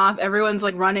have gone off, everyone's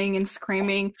like running and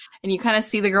screaming, and you kind of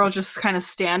see the girl just kind of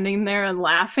standing there and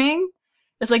laughing.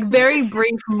 It's like very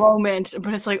brief moment,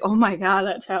 but it's like, oh my god,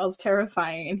 that child's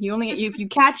terrifying. And if you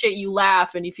catch it, you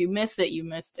laugh, and if you miss it, you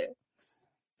missed it.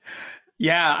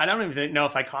 Yeah, I don't even know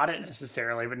if I caught it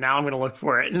necessarily, but now I'm going to look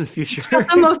for it in the future. It's got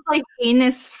the most like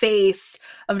heinous face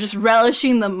of just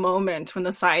relishing the moment when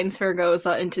the science fair goes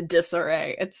into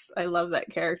disarray. I love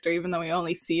that character, even though we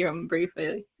only see him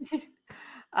briefly.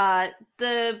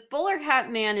 The bowler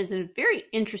hat man is a very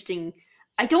interesting.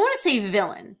 I don't want to say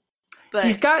villain, but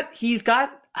he's got. Because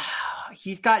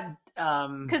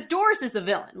Doris is the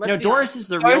villain. Doris is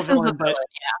the real villain, but.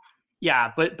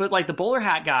 Yeah, but like the bowler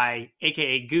hat guy,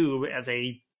 aka Goob, as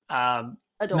a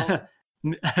adult,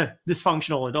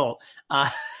 dysfunctional adult,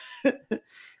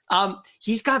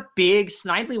 he's got big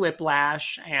Snidely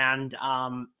Whiplash and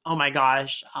oh my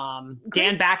gosh,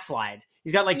 Dan Backslide.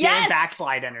 He's got like Dan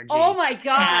Backslide energy. Oh my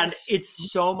gosh, and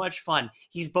it's so much fun.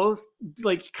 He's both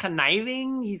like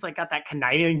conniving. He's like got that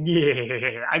conniving.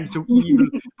 Yeah, I'm so evil,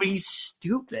 but he's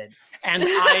stupid, and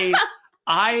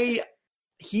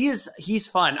He's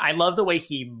fun. I love the way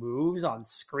he moves on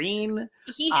screen.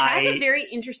 He has a very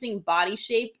interesting body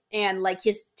shape, and like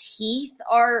his teeth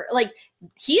are like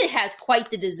he has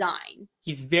quite the design.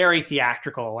 He's very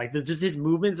theatrical. Like just his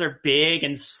movements are big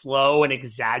and slow and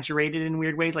exaggerated in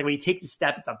weird ways. Like when he takes a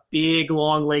step, it's a big,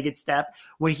 long-legged step.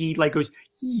 When he like goes,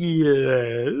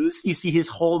 yes, you see his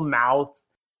whole mouth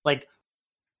like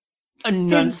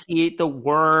enunciate the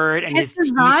word, and his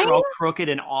teeth are all crooked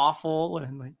and awful,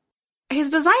 and like. His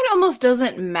design almost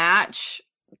doesn't match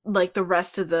like the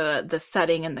rest of the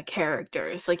setting and the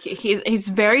characters. Like he's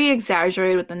very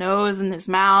exaggerated with the nose and his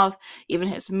mouth, even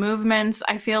his movements.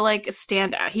 I feel like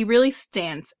stand out. He really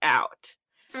stands out.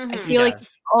 I feel like he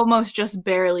almost just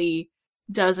barely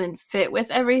doesn't fit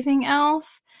with everything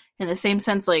else. In the same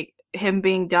sense, like him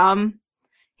being dumb,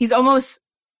 he's almost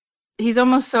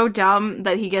so dumb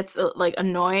that he gets like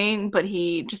annoying, but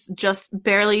he just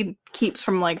barely keeps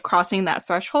from like crossing that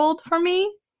threshold for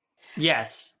me.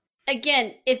 Yes.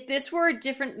 Again, if this were a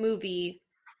different movie,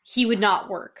 he would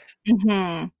not work.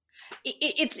 Mm-hmm.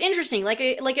 It's interesting. Like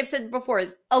I've said before,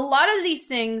 a lot of these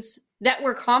things that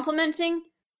we're complimenting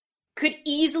could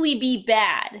easily be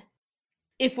bad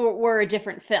if it were a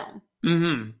different film.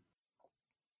 Mm-hmm.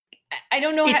 I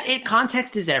don't know.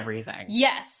 Context is everything.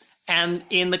 Yes. And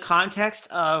in the context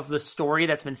of the story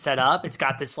that's been set up, it's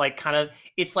got this like kind of,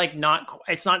 it's like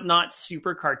it's not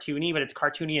super cartoony, but it's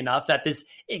cartoony enough that this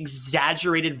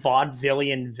exaggerated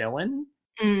vaudevillian villain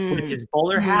with his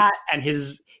bowler hat and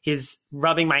his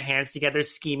rubbing my hands together,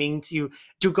 scheming to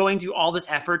going through all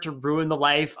this effort to ruin the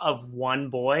life of one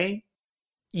boy,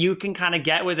 you can kind of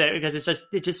get with it because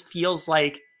it just feels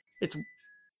like that's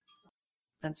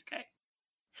okay.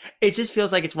 It just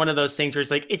feels like it's one of those things where it's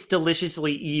like, it's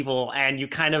deliciously evil. And you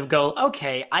kind of go,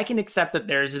 okay, I can accept that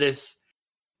there's this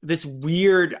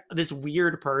weird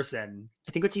person.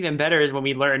 I think what's even better is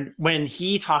when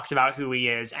he talks about who he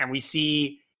is and we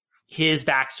see his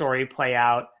backstory play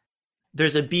out.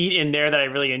 There's a beat in there that I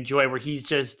really enjoy where he's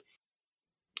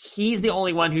the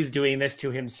only one who's doing this to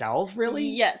himself, really.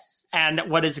 Yes. And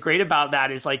what is great about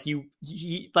that is like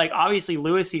like obviously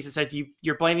Lewis sees it, says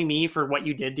you're blaming me for what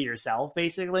you did to yourself,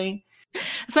 basically.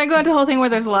 So I go into the whole thing where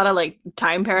there's a lot of like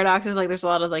time paradoxes. Like there's a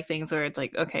lot of like things where it's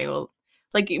like, okay, well,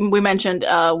 like we mentioned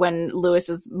when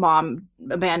Lewis's mom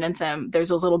abandons him, there's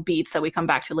those little beats that we come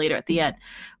back to later at the end.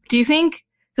 Do you think,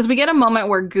 because we get a moment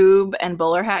where Goob and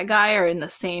Bowler Hat Guy are in the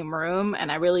same room, and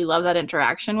I really love that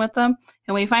interaction with them.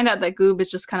 And we find out that Goob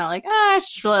is just kind of like,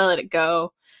 just let it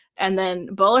go. And then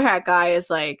Bowler Hat Guy is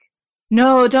like,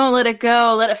 no, don't let it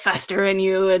go. Let it fester in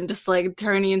you and just like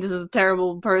turn you into this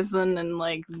terrible person and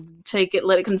like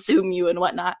let it consume you and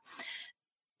whatnot.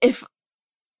 Did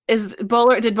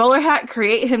Bowler Hat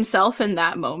create himself in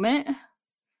that moment?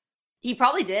 He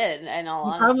probably did, in all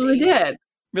honesty. Probably did.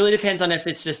 Really depends on if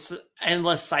it's just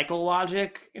endless cycle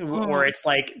logic or it's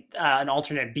like an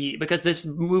alternate beat, because this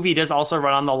movie does also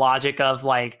run on the logic of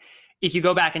like, if you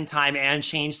go back in time and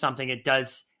change something, it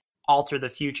does alter the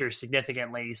future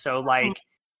significantly. So like,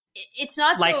 it's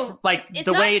not like, so like it's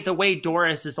the way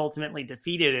Doris is ultimately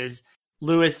defeated is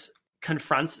Lewis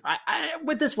confronts.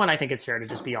 With this one, I think it's fair to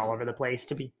just be all over the place,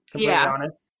 to be completely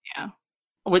honest. Yeah.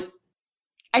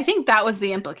 I think that was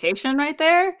the implication right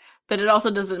there, but it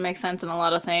also doesn't make sense in a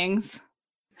lot of things.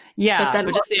 Yeah, but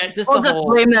just the whole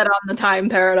blame that on the time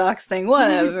paradox thing.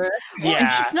 Whatever.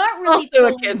 Yeah, it's not really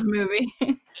a kids movie.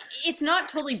 It's not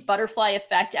totally butterfly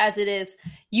effect as it is.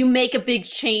 You make a big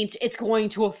change, it's going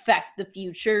to affect the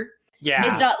future. Yeah,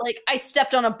 it's not like I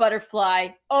stepped on a butterfly.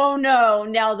 Oh no!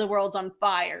 Now the world's on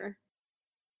fire.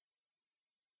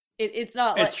 It's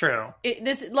not. It's true.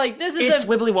 This is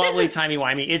wibbly wobbly, timey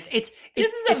wimey. This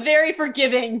is a very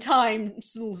forgiving time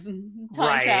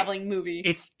traveling movie.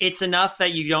 It's enough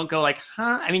that you don't go like,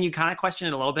 huh? I mean, you kind of question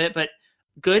it a little bit, but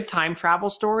good time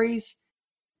travel stories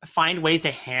find ways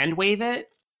to hand wave it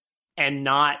and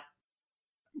not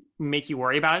make you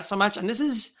worry about it so much. And this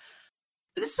is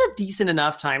a decent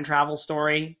enough time travel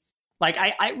story. Like,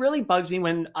 it really bugs me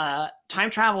when time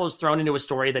travel is thrown into a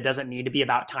story that doesn't need to be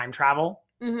about time travel.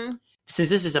 Mm-hmm. Since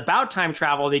this is about time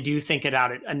travel, they do think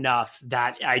about it enough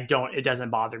that it doesn't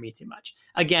bother me too much.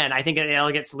 Again, I think an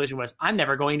elegant solution was, I'm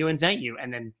never going to invent you.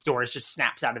 And then Doris just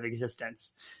snaps out of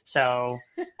existence. So,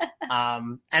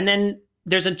 and then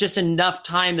there's just enough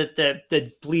time that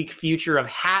the bleak future of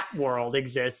Hat World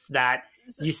exists that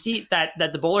you see that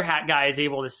the bowler hat guy is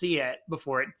able to see it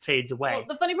before it fades away. Well,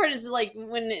 the funny part is like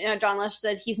when John Lester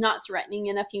said he's not threatening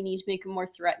enough, you need to make him more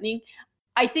threatening.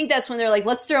 I think that's when they're like,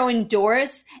 let's throw in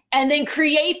Doris and then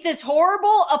create this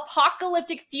horrible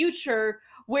apocalyptic future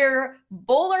where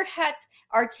bowler hats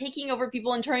are taking over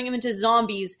people and turning them into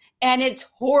zombies. And it's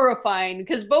horrifying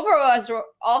because both of us,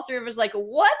 all three of us, like,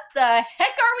 what the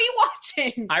heck are we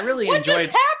watching? What just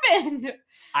happened?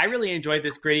 I really enjoyed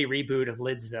this gritty reboot of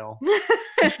Lidsville.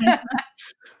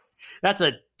 That's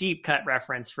a deep cut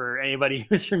reference for anybody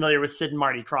who's familiar with Sid and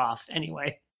Marty Krofft.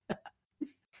 Anyway.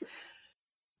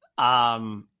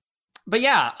 But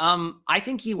yeah, I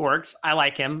think he works. I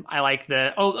like him. I like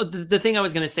the thing I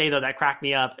was going to say though, that cracked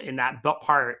me up in that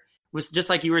part was just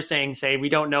like you were saying, we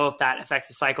don't know if that affects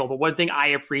the cycle. But one thing I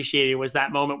appreciated was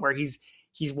that moment where he's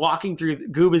walking through,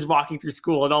 Goob is walking through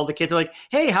school and all the kids are like,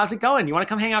 hey, how's it going? You want to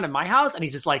come hang out at my house? And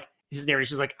he's just like, his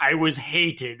narration is like, I was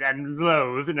hated and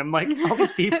loathed. And I'm like, all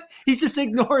these people, he's just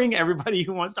ignoring everybody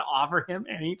who wants to offer him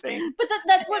anything. But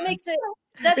that's what makes it,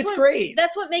 great.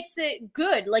 That's what makes it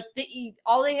good. Like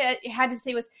all they had to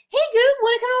say was, hey, Goob,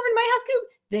 want to come over to my house, Goob?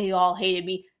 They all hated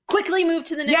me. Quickly move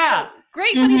to the next one.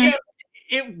 Great. Mm-hmm.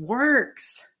 It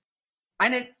works.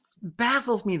 And it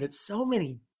baffles me that so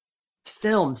many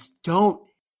films don't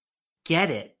get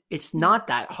it. It's not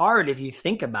that hard if you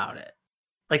think about it.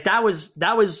 Like that was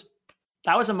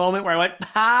a moment where I went,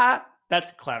 "Ha,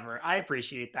 that's clever. I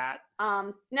appreciate that."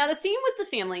 Now the scene with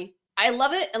the family, I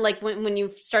love it. Like when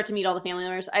you start to meet all the family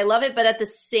members, I love it. But at the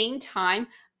same time,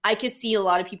 I could see a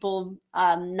lot of people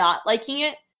not liking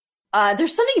it.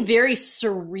 There's something very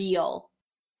surreal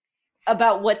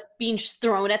about what's being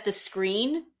thrown at the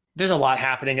screen. There's a lot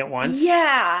happening at once.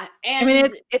 Yeah, and I mean,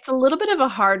 it's a little bit of a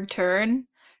hard turn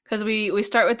because we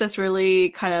start with this really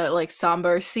kind of like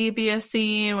somber sepia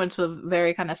scene, which was a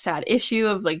very kind of sad issue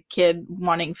of like kid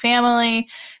wanting family,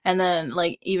 and then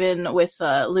like even with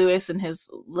Lewis and his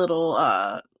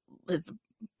little his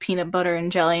peanut butter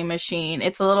and jelly machine,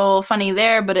 it's a little funny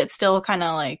there, but it's still kind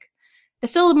of like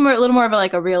it's still a little more of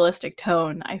like a realistic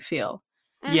tone, I feel.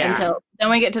 Yeah. Until then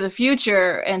we get to the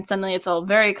future and suddenly it's all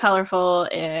very colorful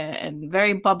and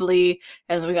very bubbly,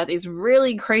 and we got these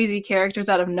really crazy characters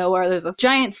out of nowhere. There's a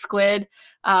giant squid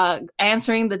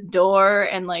answering the door,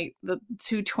 and like the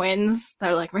two twins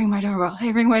that are like, ring my doorbell,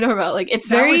 hey, ring my doorbell. Like it's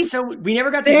very so we never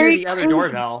got to hear the other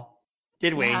doorbell,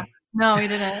 did we? Yeah. No, we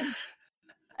didn't.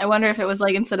 I wonder if it was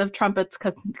like instead of trumpets,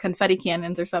 confetti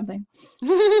cannons or something.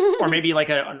 Or maybe like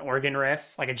an organ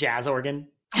riff, like a jazz organ.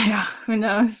 Yeah, who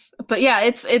knows? But yeah,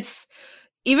 it's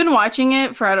even watching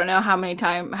it for I don't know how many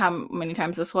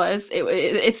times this was.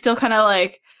 It's still kind of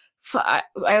like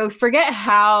I forget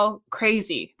how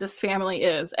crazy this family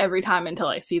is every time until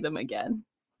I see them again.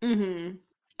 Mm-hmm.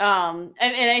 And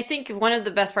I think one of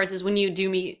the best parts is when you do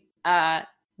meet the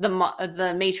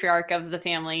matriarch of the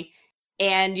family,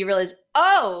 and you realize,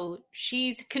 oh,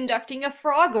 she's conducting a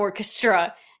frog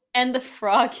orchestra, and the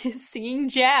frog is singing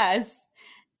jazz.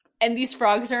 And these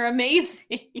frogs are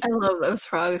amazing. I love those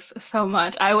frogs so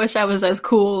much. I wish I was as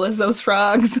cool as those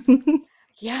frogs.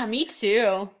 Yeah, me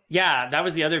too. Yeah, that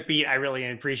was the other beat I really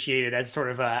appreciated as sort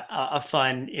of a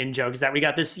fun in-joke, is that we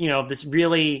got this, this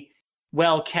really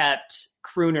well-kept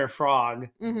crooner frog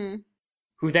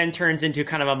who then turns into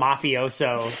kind of a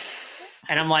mafioso.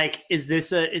 And I'm like, is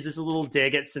this a little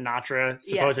dig at Sinatra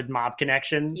supposed mob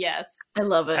connections? Yes. I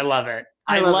love it. I love it.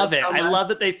 I love it. So I love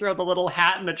that they throw the little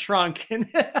hat in the trunk. And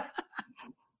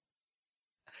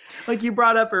like you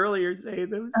brought up earlier, say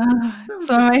those some of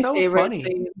my favorite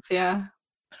scenes. Yeah.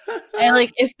 And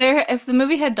like if the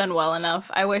movie had done well enough,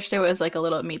 I wish there was like a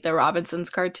little Meet the Robinsons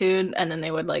cartoon, and then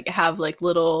they would like have like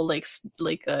little like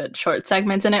short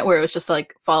segments in it where it was just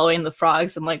like following the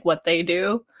frogs and like what they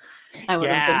do. I would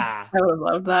have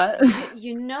loved that.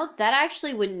 That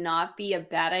actually would not be a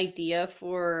bad idea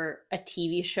for a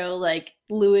TV show, like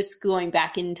Lewis going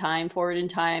back in time, forward in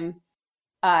time.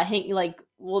 Like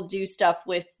we'll do stuff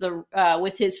with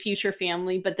with his future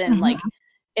family, but then like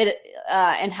it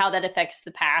and how that affects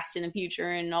the past in the future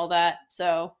and all that.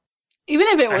 So even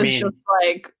if it was just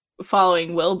like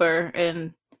following Wilbur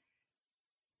and.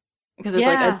 Because it's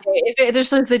like a day,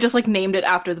 if they just like named it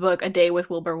after the book, A Day with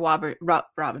Wilbur Robinson. A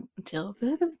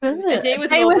Day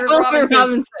with Wilbur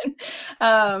Robinson.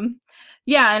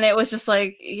 Yeah, and it was just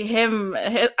like him.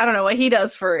 I don't know what he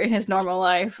does in his normal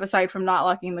life aside from not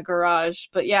locking the garage.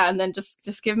 But yeah, and then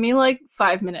just give me like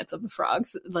 5 minutes of the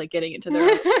frogs like getting into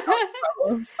their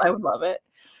problems. I would love it.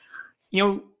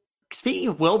 Speaking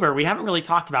of Wilbur, we haven't really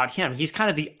talked about him. He's kind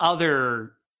of the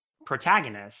other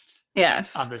protagonist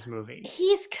of this movie.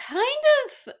 He's kind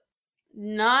of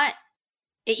not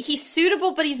he's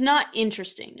suitable, but he's not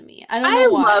interesting to me. I don't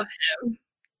know why. I love him.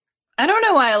 I don't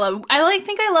know why I love him. I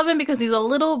think I love him because he's a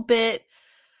little bit,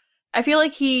 I feel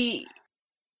like he's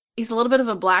a little bit of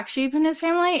a black sheep in his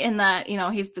family, in that,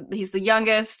 he's the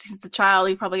youngest, he's the child,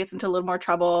 he probably gets into a little more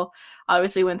trouble.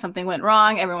 Obviously when something went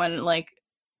wrong, everyone like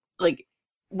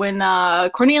when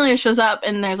Cornelia shows up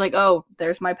and there's like, oh,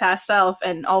 there's my past self,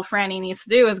 and all Franny needs to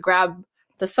do is grab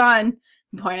the son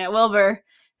and point at Wilbur,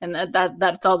 and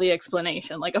that's all the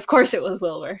explanation. Like, of course it was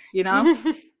Wilbur,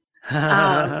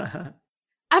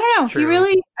 I don't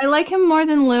know. I like him more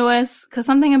than Lewis because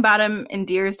something about him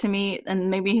endears to me, and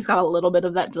maybe he's got a little bit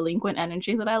of that delinquent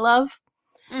energy that I love.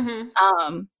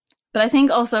 But I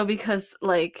think also because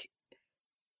like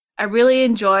I really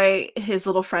enjoy his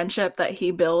little friendship that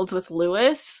he builds with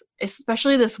Lewis,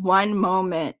 especially this one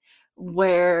moment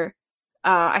where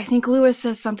I think Lewis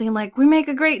says something like, "We make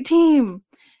a great team,"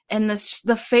 and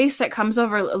the face that comes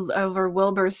over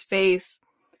Wilbur's face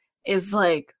is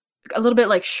like a little bit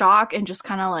like shock and just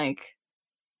kind of like,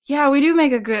 yeah, we do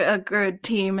make a good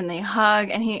team, and they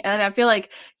hug, and I feel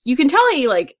like you can tell he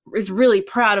like is really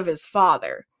proud of his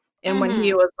father. And when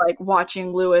he was like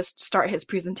watching Lewis start his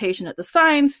presentation at the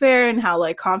science fair and how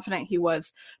like confident he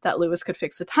was that Lewis could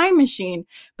fix the time machine.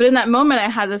 But in that moment I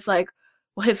had this like,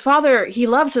 well, his father, he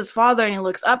loves his father and he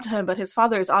looks up to him, but his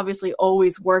father is obviously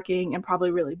always working and probably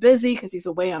really busy because he's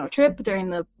away on a trip during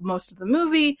the most of the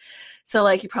movie. So,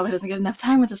 like, he probably doesn't get enough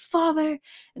time with his father.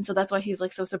 And so that's why he's,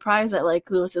 like, so surprised that, like,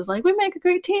 Lewis is like, we make a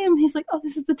great team. He's like, oh,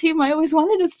 this is the team I always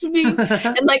wanted us to be.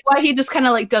 And, like, why he just kind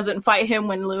of, like, doesn't fight him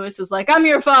when Lewis is like, I'm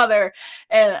your father.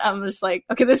 And I'm just like,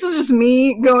 okay, this is just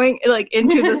me going, like,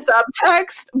 into the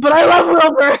subtext, but I love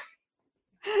Wilbur.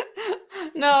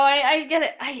 No, I get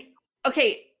it.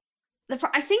 Okay,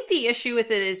 I think the issue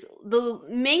with it is the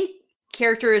main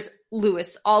character is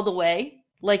Lewis all the way.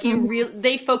 Like,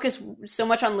 they focus so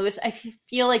much on Lewis. I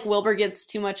feel like Wilbur gets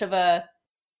too much of a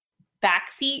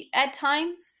backseat at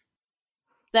times.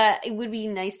 That it would be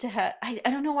nice to have. I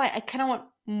don't know why. I kind of want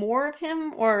more of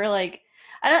him, or like,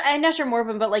 I'm not sure more of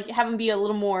him, but like have him be a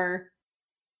little more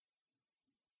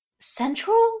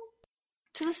central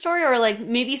to the story, or like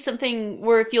maybe something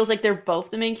where it feels like they're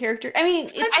both the main character. I mean,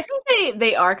 I think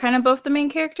they are kind of both the main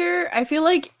character. I feel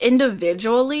like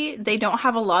individually they don't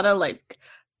have a lot of like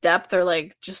depth, or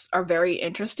like just are very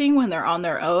interesting when they're on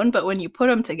their own, but when you put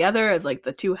them together as like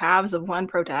the two halves of one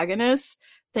protagonist,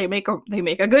 they make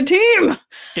a good team.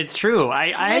 It's true.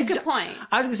 I good point.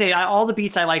 I was gonna say all the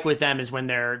beats I like with them is when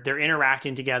they're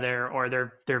interacting together, or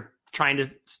they're trying to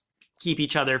keep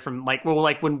each other from like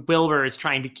when Wilbur is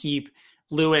trying to keep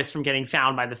Lewis from getting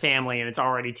found by the family and it's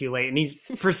already too late and he's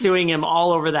pursuing him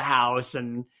all over the house,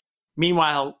 and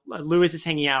meanwhile Lewis is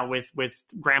hanging out with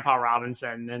Grandpa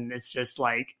Robinson, and it's just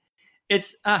like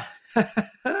it's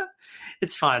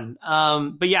it's fun.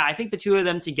 But yeah, I think the two of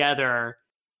them together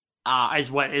is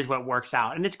what works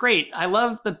out, and it's great. I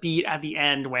love the beat at the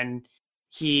end when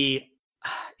it's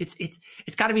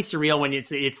got to be surreal when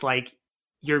it's like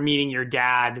you're meeting your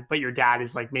dad, but your dad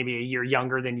is like maybe a year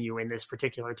younger than you in this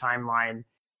particular timeline.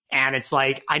 And it's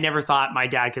like, I never thought my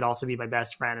dad could also be my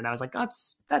best friend. And I was like,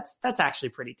 that's actually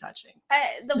pretty touching.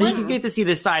 You get to see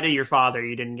this side of your father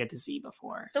you didn't get to see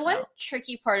before. The one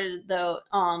tricky part of it, though,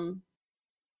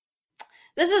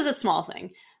 this is a small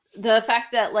thing. The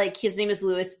fact that like his name is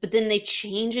Lewis, but then they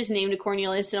change his name to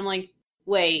Cornelius. And I'm like,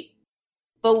 wait,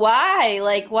 but why?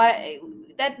 Like, why?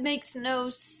 That makes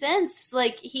no sense.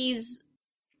 Like he's...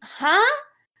 Huh?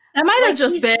 That might have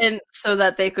just been so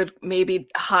that they could maybe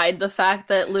hide the fact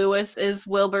that Lewis is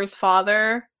Wilbur's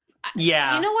father.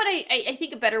 Yeah. You know what? I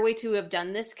think a better way to have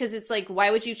done this, because it's like,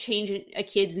 why would you change a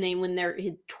kid's name when they're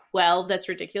 12? That's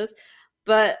ridiculous.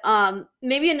 But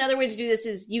maybe another way to do this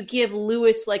is you give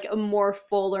Lewis like a more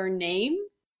fuller name,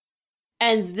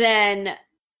 and then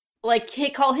like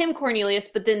call him Cornelius,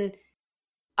 but then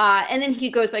and then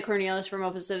he goes by Cornelius for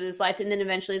most of his life, and then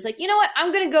eventually he's like, you know what,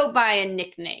 I'm going to go by a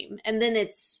nickname, and then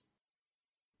it's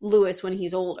Lewis when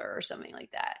he's older or something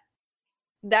like that.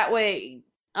 That way,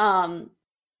 that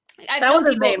would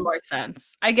have made more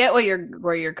sense. I get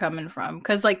where you're coming from,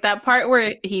 because like that part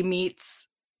where he meets,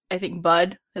 I think,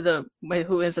 Bud,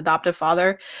 who is adoptive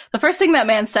father, the first thing that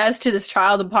man says to this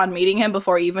child upon meeting him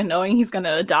before even knowing he's going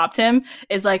to adopt him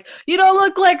is like, you don't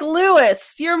look like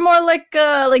Lewis. You're more like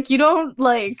you don't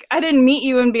like, I didn't meet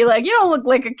you and be like, you don't look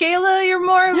like a Kayla. You're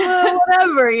more of a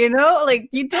whatever, you know? Like,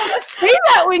 you don't say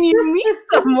that when you meet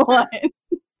someone.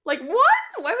 Like, what?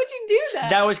 Why would you do that?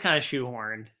 That was kind of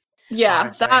shoehorned.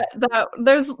 Yeah, that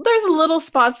there's little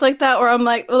spots like that where I'm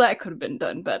like, well, that could have been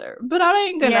done better, but I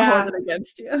ain't gonna hold it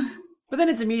against you. But then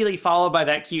it's immediately followed by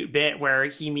that cute bit where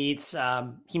he meets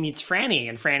Franny,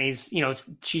 and Franny's, you know,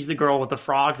 she's the girl with the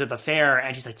frogs at the fair,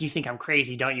 and she's like, you think I'm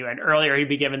crazy, don't you? And earlier he'd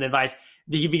be given the advice,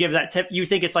 he'd be given that tip, you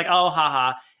think it's like, oh,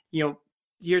 haha, you know,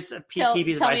 here's a key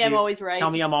piece of advice. Tell me I'm always right.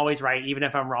 Tell me I'm always right, even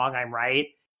if I'm wrong, I'm right.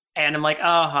 And I'm like,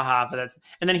 oh, haha, but that's,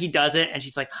 and then he does it, and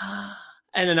she's like,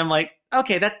 and then I'm like,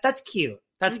 okay, that's cute.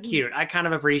 That's cute. I kind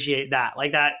of appreciate that.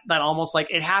 Like that almost like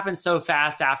it happened so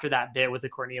fast after that bit with the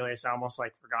Cornelius, I almost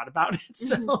like forgot about it.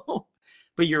 So,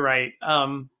 but you're right.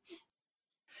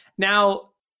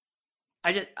 Now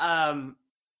I just, I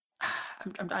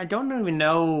don't even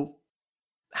know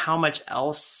how much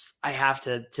else I have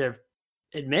to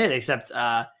admit, except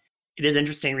it is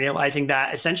interesting realizing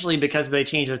that essentially because they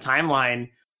changed the timeline,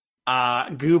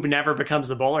 Goob never becomes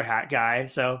the bowler hat guy.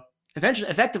 So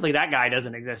effectively that guy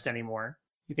doesn't exist anymore.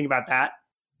 You think about that?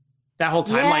 That whole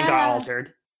timeline got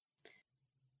altered.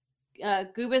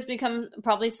 Goob has become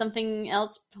probably something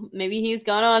else. Maybe he's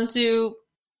gone on to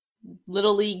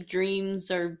Little League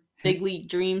Dreams or Big League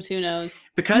Dreams. Who knows?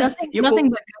 Because nothing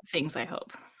but good things, I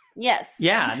hope. Yes.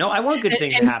 Yeah. No, I want good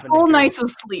things to happen. Full nights of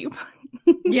sleep.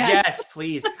 Yes,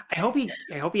 please. I hope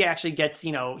he actually gets.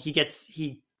 You know, he gets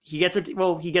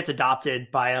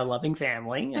adopted by a loving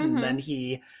family, and then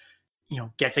he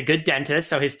gets a good dentist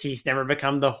so his teeth never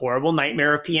become the horrible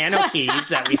nightmare of piano keys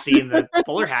that we see in the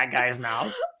bowler hat guy's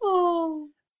mouth. Oh.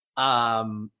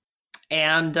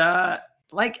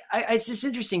 It's just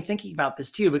interesting thinking about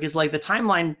this too, because like the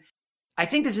timeline, I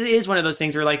think this is one of those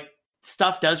things where like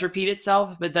stuff does repeat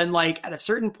itself, but then like at a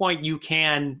certain point you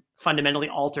can fundamentally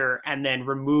alter and then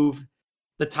remove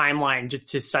the timeline just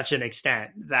to such an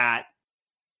extent that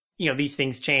these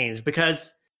things change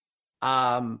because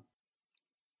that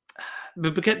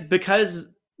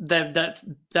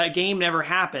game never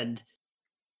happened,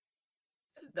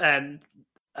 and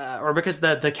or because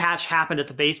the catch happened at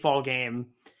the baseball game,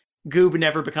 Goob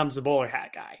never becomes the bowler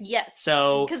hat guy. Yes.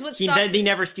 So he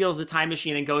never steals the time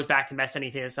machine and goes back to mess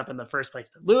anything else up in the first place.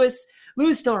 But Lewis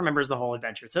still remembers the whole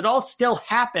adventure. So it all still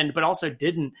happened, but also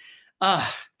didn't.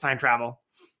 Time travel.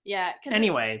 Yeah.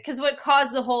 Anyway. Because what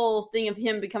caused the whole thing of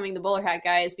him becoming the bowler hat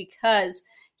guy is because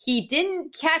he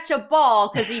didn't catch a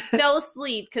ball because he fell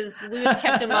asleep because Lewis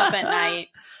kept him up at night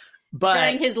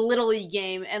during his Little League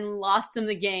game and lost him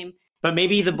the game. But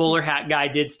maybe the bowler hat guy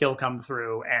did still come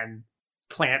through and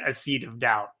plant a seed of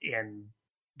doubt in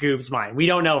Goob's mind. We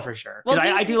don't know for sure. Because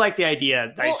I do like the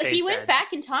idea that he went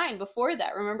back in time before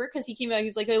that, remember? Because he came out,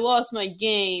 he's like, I lost my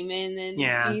game. And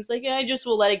then he's like, I just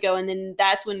will let it go. And then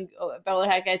that's when Bowler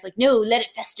Hat Guy's like, no, let it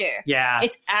fester. Yeah.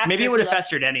 It's after. Maybe it would have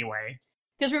festered anyway.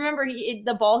 Because remember,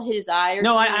 the ball hit his eye or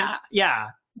something. Yeah.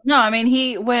 No, I mean,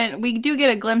 we do get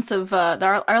a glimpse of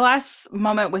our last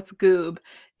moment with Goob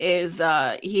is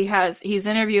he's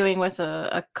interviewing with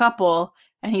a couple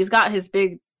and he's got his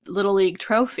big Little League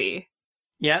trophy.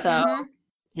 Yeah. So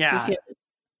yeah.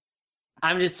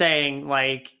 I'm just saying,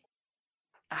 like,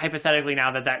 hypothetically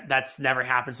now that's never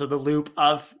happened. So the loop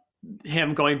of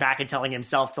him going back and telling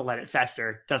himself to let it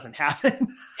fester doesn't happen.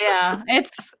 Yeah,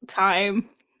 it's time.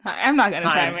 I'm not going to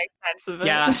try to make sense of it.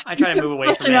 Yeah, I try to move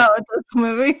away from it. Out with this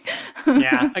movie.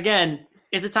 Yeah, again,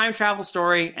 it's a time travel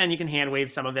story, and you can hand wave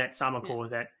some of it, so I'm cool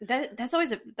with it. That's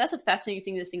always a fascinating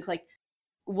thing to think, like,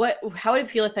 how would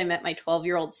it feel if I met my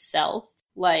 12-year-old self?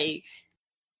 Like,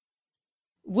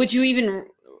 would you even...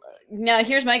 Now,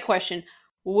 here's my question.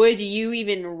 Would you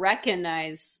even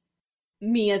recognize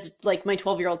me as, like, my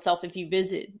 12-year-old self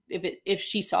if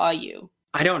she saw you?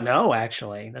 I don't know,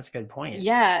 actually. That's a good point.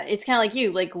 Yeah, it's kind of like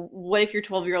you. Like, what if your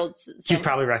 12-year-old... You'd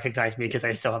probably recognize me because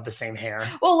I still have the same hair.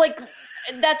 Well, like,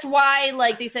 that's why,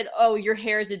 like, they said, oh, your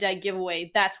hair is a dead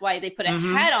giveaway. That's why they put a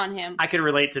hat on him. I could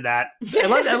relate to that.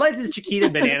 I liked his Chiquita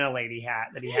Banana Lady hat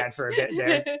that he had for a bit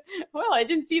there. Well, I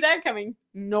didn't see that coming.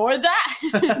 Nor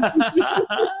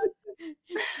that.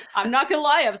 I'm not gonna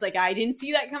lie, I was like, I didn't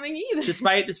see that coming either.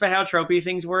 Despite how tropey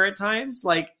things were at times,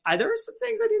 like there were some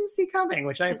things I didn't see coming,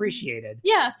 which I appreciated.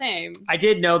 Yeah, same. I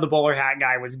did know the bowler hat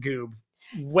guy was Goob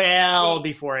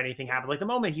before anything happened. Like the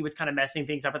moment he was kind of messing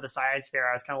things up at the science fair,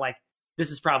 I was kind of like,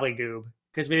 this is probably Goob.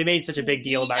 Because they made such a big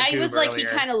deal about Goob. I was like, earlier.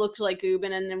 He kind of looked like Goob,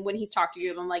 and then when he's talked to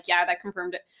Goob, I'm like, yeah, that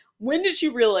confirmed it. When did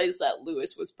you realize that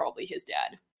Lewis was probably his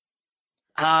dad?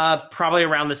 Probably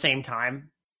around the same time.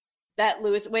 That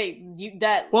Lewis,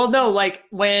 Well, no, like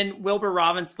when Wilbur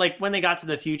Robbins, like when they got to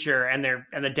the future and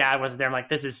the dad wasn't there, I'm like,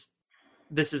 this is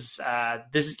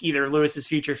either Lewis's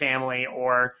future family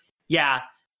or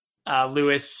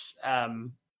Lewis. The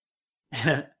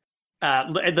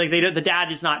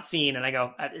dad is not seen, and I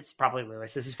go, it's probably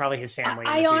Lewis. This is probably his family.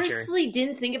 I honestly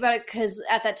didn't think about it because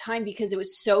it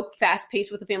was so fast paced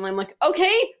with the family. I'm like,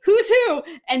 okay, who's who?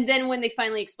 And then when they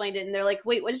finally explained it, and they're like,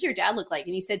 wait, what does your dad look like?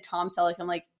 And he said Tom Selleck. I'm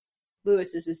like,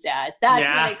 Lewis is his dad. That's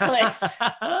when it clicks.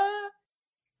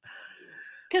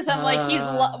 Because I'm like,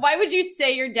 why would you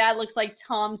say your dad looks like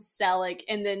Tom Selleck?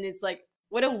 And then it's like,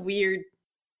 what a weird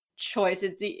choice.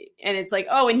 It's like,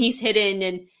 oh, and he's hidden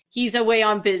and he's away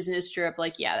on business trip.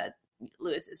 Like, yeah,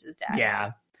 Lewis is his dad.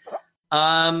 Yeah.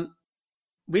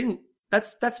 We didn't.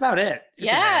 That's about it.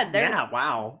 Yeah. Yeah.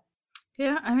 Wow.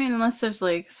 Yeah. I mean, unless there's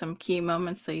like some key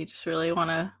moments that you just really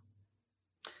want to.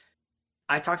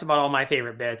 I talked about all my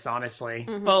favorite bits, honestly.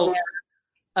 Mm-hmm. Well,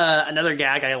 another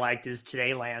gag I liked is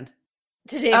Todayland.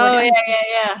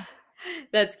 Yeah.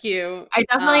 That's cute. I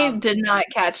definitely did not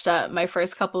catch that my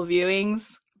first couple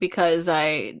viewings because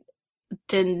I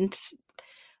didn't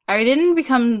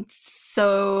become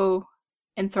so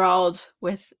enthralled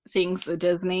with things at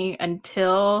Disney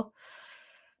until,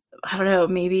 I don't know,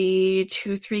 maybe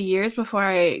 2-3 years before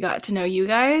I got to know you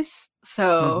guys.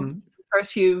 So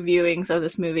first few viewings of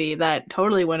this movie, that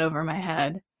totally went over my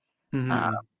head.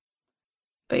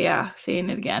 But yeah, seeing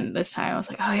it again this time, I was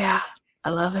like, oh yeah,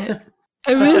 I love it.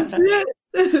 I miss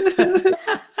it.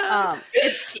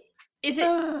 Is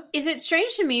it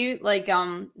strange to me, like,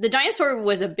 the dinosaur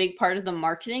was a big part of the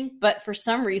marketing, but for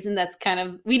some reason that's kind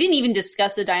of, we didn't even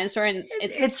discuss the dinosaur, and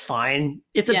it's fine.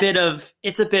 It's a bit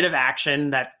of action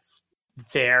that's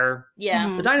there. Yeah.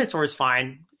 Mhm. The dinosaur is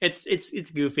fine.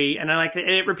 It's goofy, and I like it.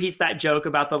 It repeats that joke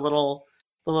about the little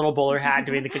bowler hat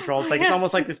doing the control. It's like it's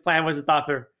almost like this plan was a thought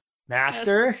for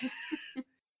Master.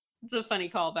 It's a funny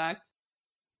callback.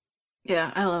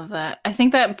 Yeah, I love that. I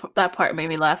think that part made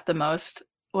me laugh the most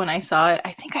when I saw it.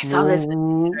 I think I saw this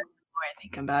before I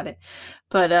think about it.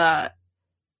 But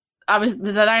I was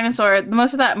the dinosaur.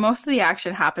 Most of the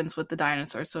action happens with the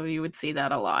dinosaur, so you would see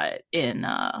that a lot in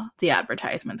the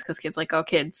advertisements because kids like, oh,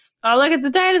 look, it's a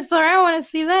dinosaur. I want to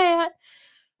see that.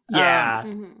 Yeah.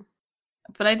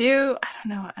 But I don't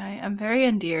know. I'm very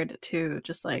endeared to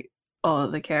just like all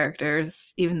of the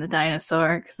characters, even the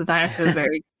dinosaur, because the dinosaur is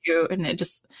very cute, and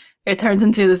it turns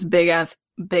into this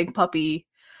big puppy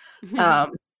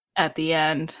at the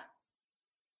end.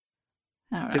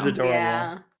 I don't know. It's adorable.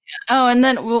 Yeah. Oh, and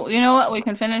then you know what we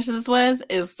can finish this with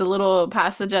is the little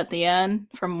passage at the end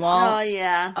from Walt. Oh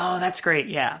yeah. Oh, that's great.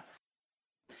 Yeah.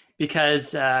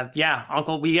 Because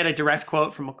we get a direct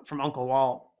quote from Uncle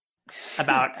Walt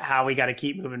about how we got to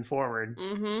keep moving forward.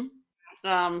 Mm-hmm.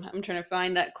 I'm trying to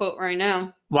find that quote right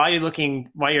now. While you're looking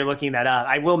that up,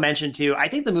 I will mention too, I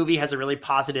think the movie has a really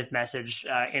positive message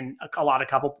in a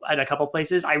couple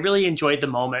places. I really enjoyed the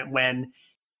moment when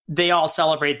they all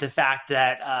celebrate the fact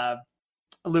that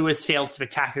Lewis failed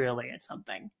spectacularly at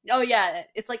something. Oh yeah,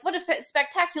 it's like, what a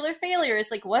spectacular failure. It's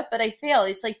like, what? But I failed.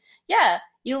 It's like, yeah,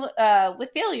 you with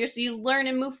failures you learn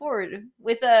and move forward.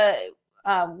 With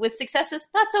successes,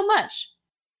 not so much.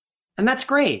 And that's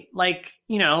great. Like,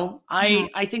 you know,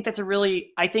 I think that's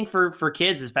I think for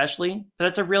kids especially,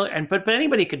 that's a really, but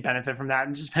anybody could benefit from that.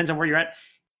 It just depends on where you're at.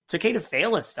 It's okay to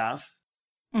fail at stuff.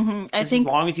 Mm-hmm. As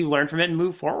long as you learn from it and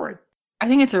move forward. I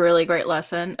think it's a really great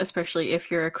lesson, especially if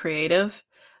you're a creative.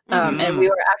 And we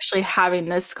were actually having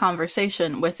this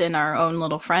conversation within our own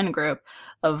little friend group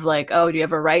of like, oh, do you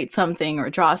ever write something or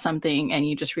draw something and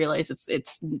you just realize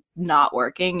it's not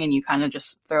working and you kind of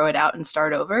just throw it out and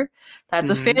start over? That's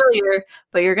a failure,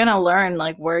 but you're going to learn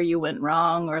like where you went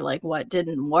wrong or like what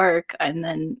didn't work. And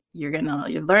then you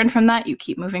learn from that. You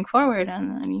keep moving forward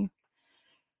and then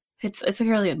it's a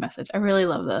really good message. I really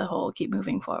love the whole keep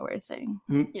moving forward thing.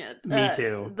 Yeah, me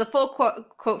too. The full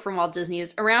quote from Walt Disney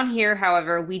is, "Around here,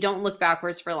 however, we don't look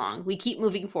backwards for long. We keep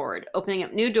moving forward, opening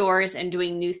up new doors and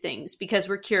doing new things because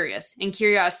we're curious, and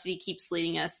curiosity keeps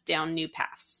leading us down new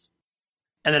paths."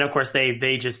 And then, of course,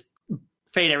 they just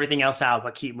fade everything else out,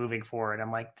 but keep moving forward.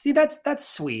 I'm like, see, that's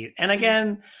sweet. And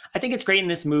again, I think it's great in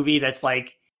this movie that's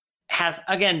like,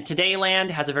 Todayland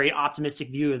has a very optimistic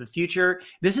view of the future.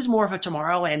 This is more of a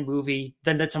Tomorrowland movie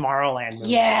than the Tomorrowland movie.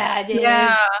 Yeah, it is.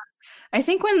 Yeah. I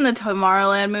think when the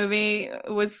Tomorrowland movie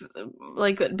was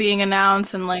like being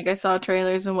announced and like I saw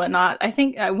trailers and whatnot, I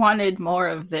think I wanted more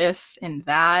of this and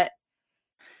that.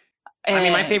 And I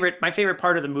mean, my favorite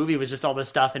part of the movie was just all the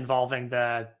stuff involving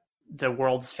the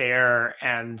World's Fair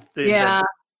and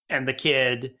the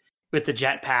kid with the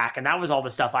jetpack, and that was all the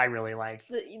stuff I really liked.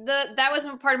 That was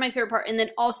part of my favorite part, and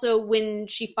then also when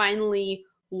she finally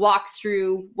walks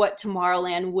through what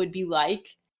Tomorrowland would be like.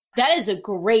 That is a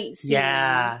great scene.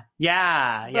 Yeah.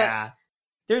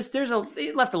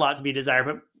 It left a lot to be desired,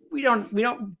 but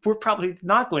we're probably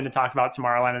not going to talk about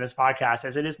Tomorrowland in this podcast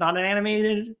as it is not an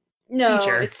animated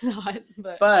feature. It's not.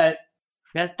 But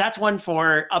that's one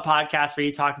for a podcast where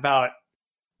you talk about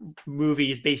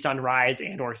movies based on rides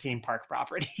and or theme park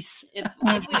properties.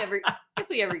 if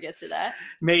we ever get to that.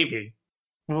 Maybe.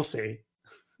 We'll see.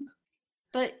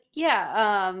 But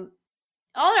yeah,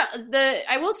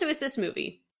 I will say with this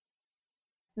movie,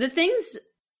 the things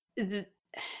because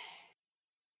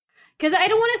I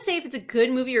don't want to say if it's a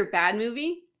good movie or bad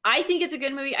movie. I think it's a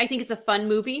good movie. I think it's a fun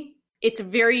movie. It's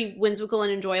very whimsical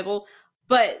and enjoyable.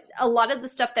 But a lot of the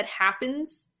stuff that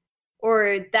happens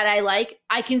or that I like,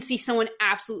 I can see someone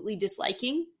absolutely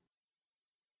disliking.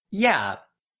 Yeah.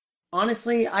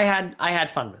 Honestly, I had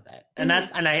fun with it. And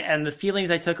and the feelings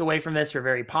I took away from this were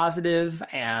very positive,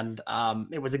 and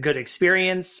it was a good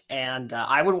experience, and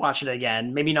I would watch it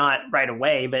again. Maybe not right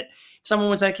away, but if someone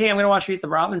was like, "Hey, I'm going to watch Meet the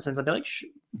Robinsons," I'd be like,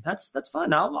 "That's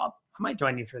fun. I might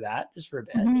join you for that just for a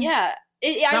bit." Mm-hmm. Yeah.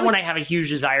 It's not when I have a huge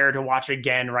desire to watch it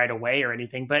again right away or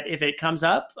anything, but if it comes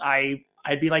up, I'd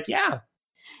be like, yeah,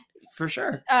 for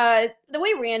sure. The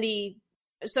way Randy,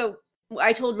 so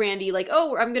I told Randy like,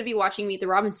 oh, I'm going to be watching Meet the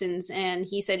Robinsons. And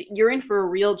he said, you're in for a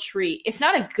real treat. It's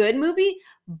not a good movie,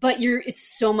 but it's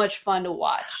so much fun to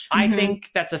watch. I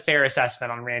think that's a fair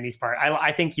assessment on Randy's part.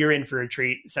 I think you're in for a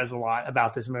treat says a lot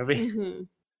about this movie. Mm-hmm.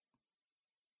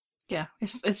 Yeah,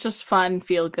 it's just fun,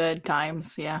 feel good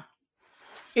times. Yeah.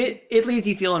 It leaves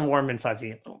you feeling warm and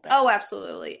fuzzy a little bit. Oh,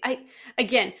 absolutely.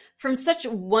 Again, from such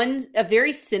a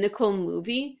very cynical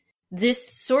movie, this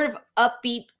sort of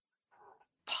upbeat,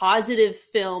 positive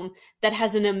film that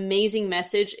has an amazing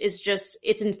message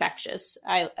it's infectious.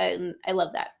 I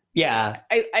love that. Yeah.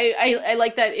 I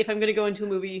like that. If I'm going to go into a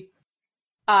movie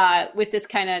with this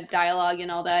kind of dialogue and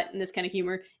all that and this kind of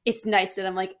humor, it's nice that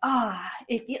I'm like,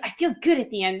 I feel good at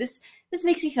the end. This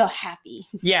makes me feel happy.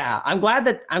 Yeah, I'm glad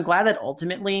that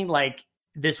ultimately, like,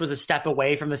 this was a step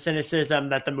away from the cynicism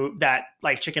that that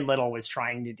like Chicken Little was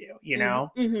trying to do, you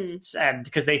know, and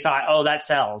because they thought, oh, that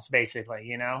sells, basically,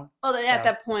 you know. Well, at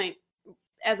that point,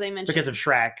 as I mentioned, because of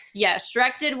Shrek. Yeah,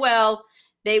 Shrek did well.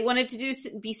 They wanted to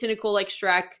be cynical like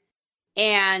Shrek,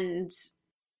 and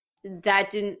that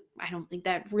didn't. I don't think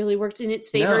that really worked in its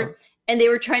favor. No. And they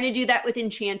were trying to do that with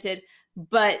Enchanted.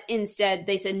 But instead,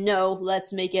 they said, no,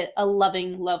 let's make it a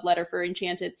loving love letter for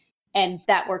Enchanted. And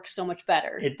that works so much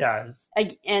better. It does.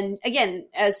 And again,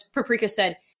 as Paprika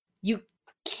said, you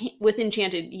can't, with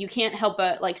Enchanted, you can't help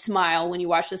but like smile when you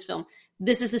watch this film.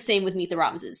 This is the same with Meet the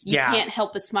Robinses. You can't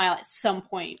help but smile at some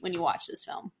point when you watch this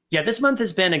film. Yeah, this month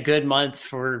has been a good month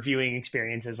for viewing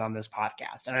experiences on this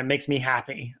podcast, and it makes me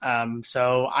happy.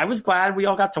 So I was glad we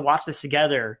all got to watch this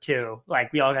together, too.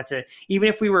 Like, we all got to, even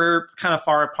if we were kind of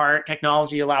far apart,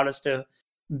 technology allowed us to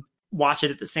watch it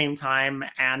at the same time.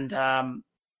 And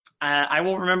I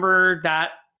will remember that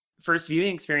first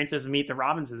viewing experiences of Meet the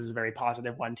Robinses is a very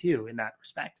positive one, too, in that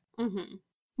respect. Mm-hmm.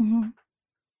 Mm-hmm.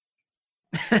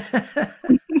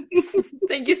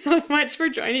 Thank you so much for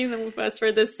joining them with us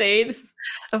for this, Sade.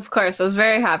 Of course, I was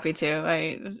very happy to.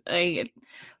 I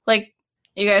like,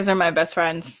 you guys are my best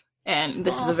friends, and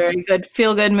this is a very good,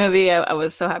 feel-good movie. I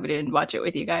was so happy to watch it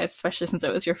with you guys, especially since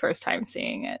it was your first time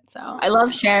seeing it. So I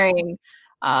love sharing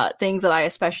things that I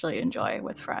especially enjoy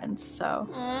with friends. So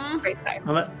great time.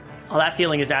 Well, that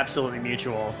feeling is absolutely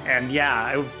mutual, and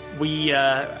yeah, we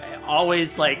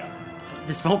always like.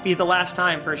 This won't be the last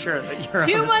time for sure that you're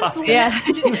 2 on this months podcast.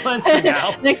 later. 2 months from now.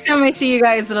 Next time I see you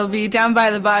guys, it'll be down by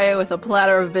the bayou with a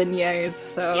platter of beignets.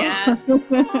 So yeah.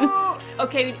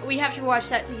 Okay, we have to watch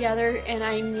that together, and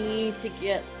I need to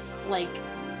get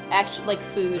actual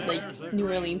food, like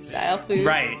New Orleans style food.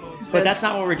 Right, but that's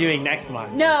not what we're doing next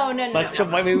month. No. Let's go.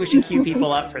 Maybe we should cue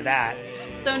people up for that.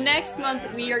 So next month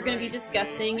we are going to be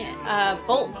discussing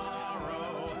Bolt.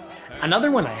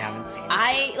 Another one I haven't seen.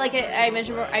 I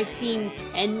mentioned before, I've seen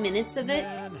 10 minutes of it,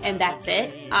 and that's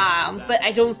it. But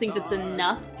I don't think that's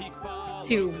enough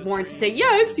to warrant to say, yeah,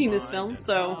 I've seen this film.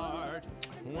 So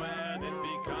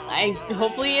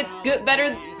hopefully it's good,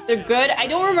 better. They're good. I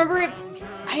don't remember it.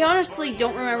 I honestly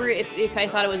don't remember if I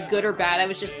thought it was good or bad. I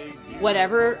was just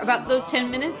whatever about those 10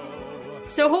 minutes.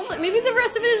 So hopefully, maybe the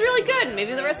rest of it is really good.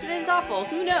 Maybe the rest of it is awful.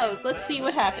 Who knows? Let's see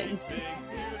what happens.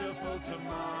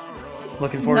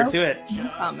 Looking forward to it. No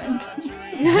comment.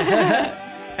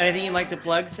 Anything you'd like to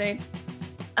plug, Sade?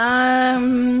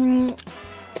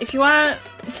 If you want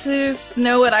to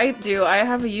know what I do, I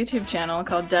have a YouTube channel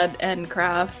called Dead End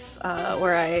Crafts,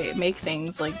 where I make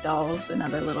things like dolls and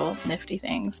other little nifty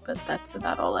things. But that's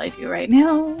about all I do right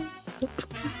now.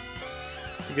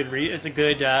 It's a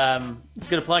good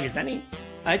plug, isn't it?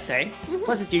 I'd say. Mm-hmm.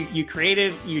 Plus, it's you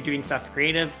creative. You're doing stuff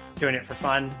creative, doing it for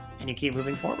fun. And you keep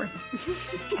moving forward.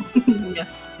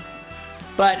 Yes.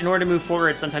 But in order to move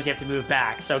forward, sometimes you have to move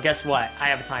back. So guess what? I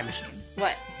have a time machine.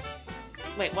 What?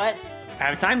 Wait, what? I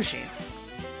have a time machine.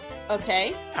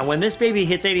 Okay. And when this baby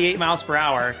hits 88 miles per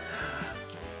hour,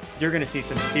 you're going to see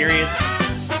some serious...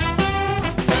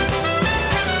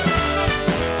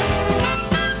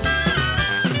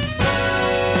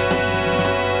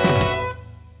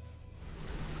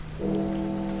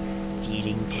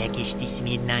 Feeling peckish this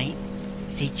midnight?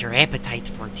 Sate your appetite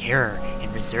for terror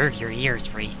and reserve your ears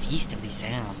for a feast of the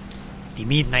sound. The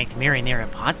Midnight Marinara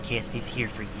podcast is here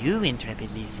for you,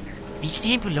 intrepid listener. We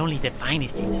sample only the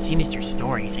finest in sinister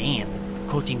stories and,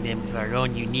 coating them with our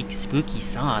own unique spooky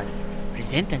sauce,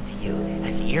 present them to you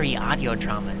as eerie audio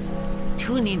dramas.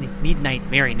 Tune in as Midnight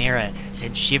Marinara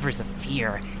sends shivers of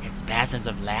fear and spasms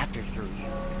of laughter through you.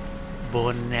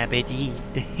 Bon appetit.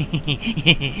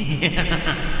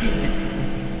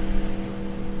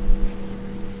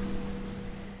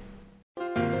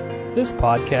 This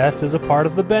podcast is a part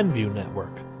of the Benview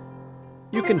Network.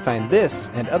 You can find this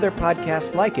and other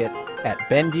podcasts like it at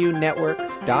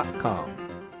BenviewNetwork.com.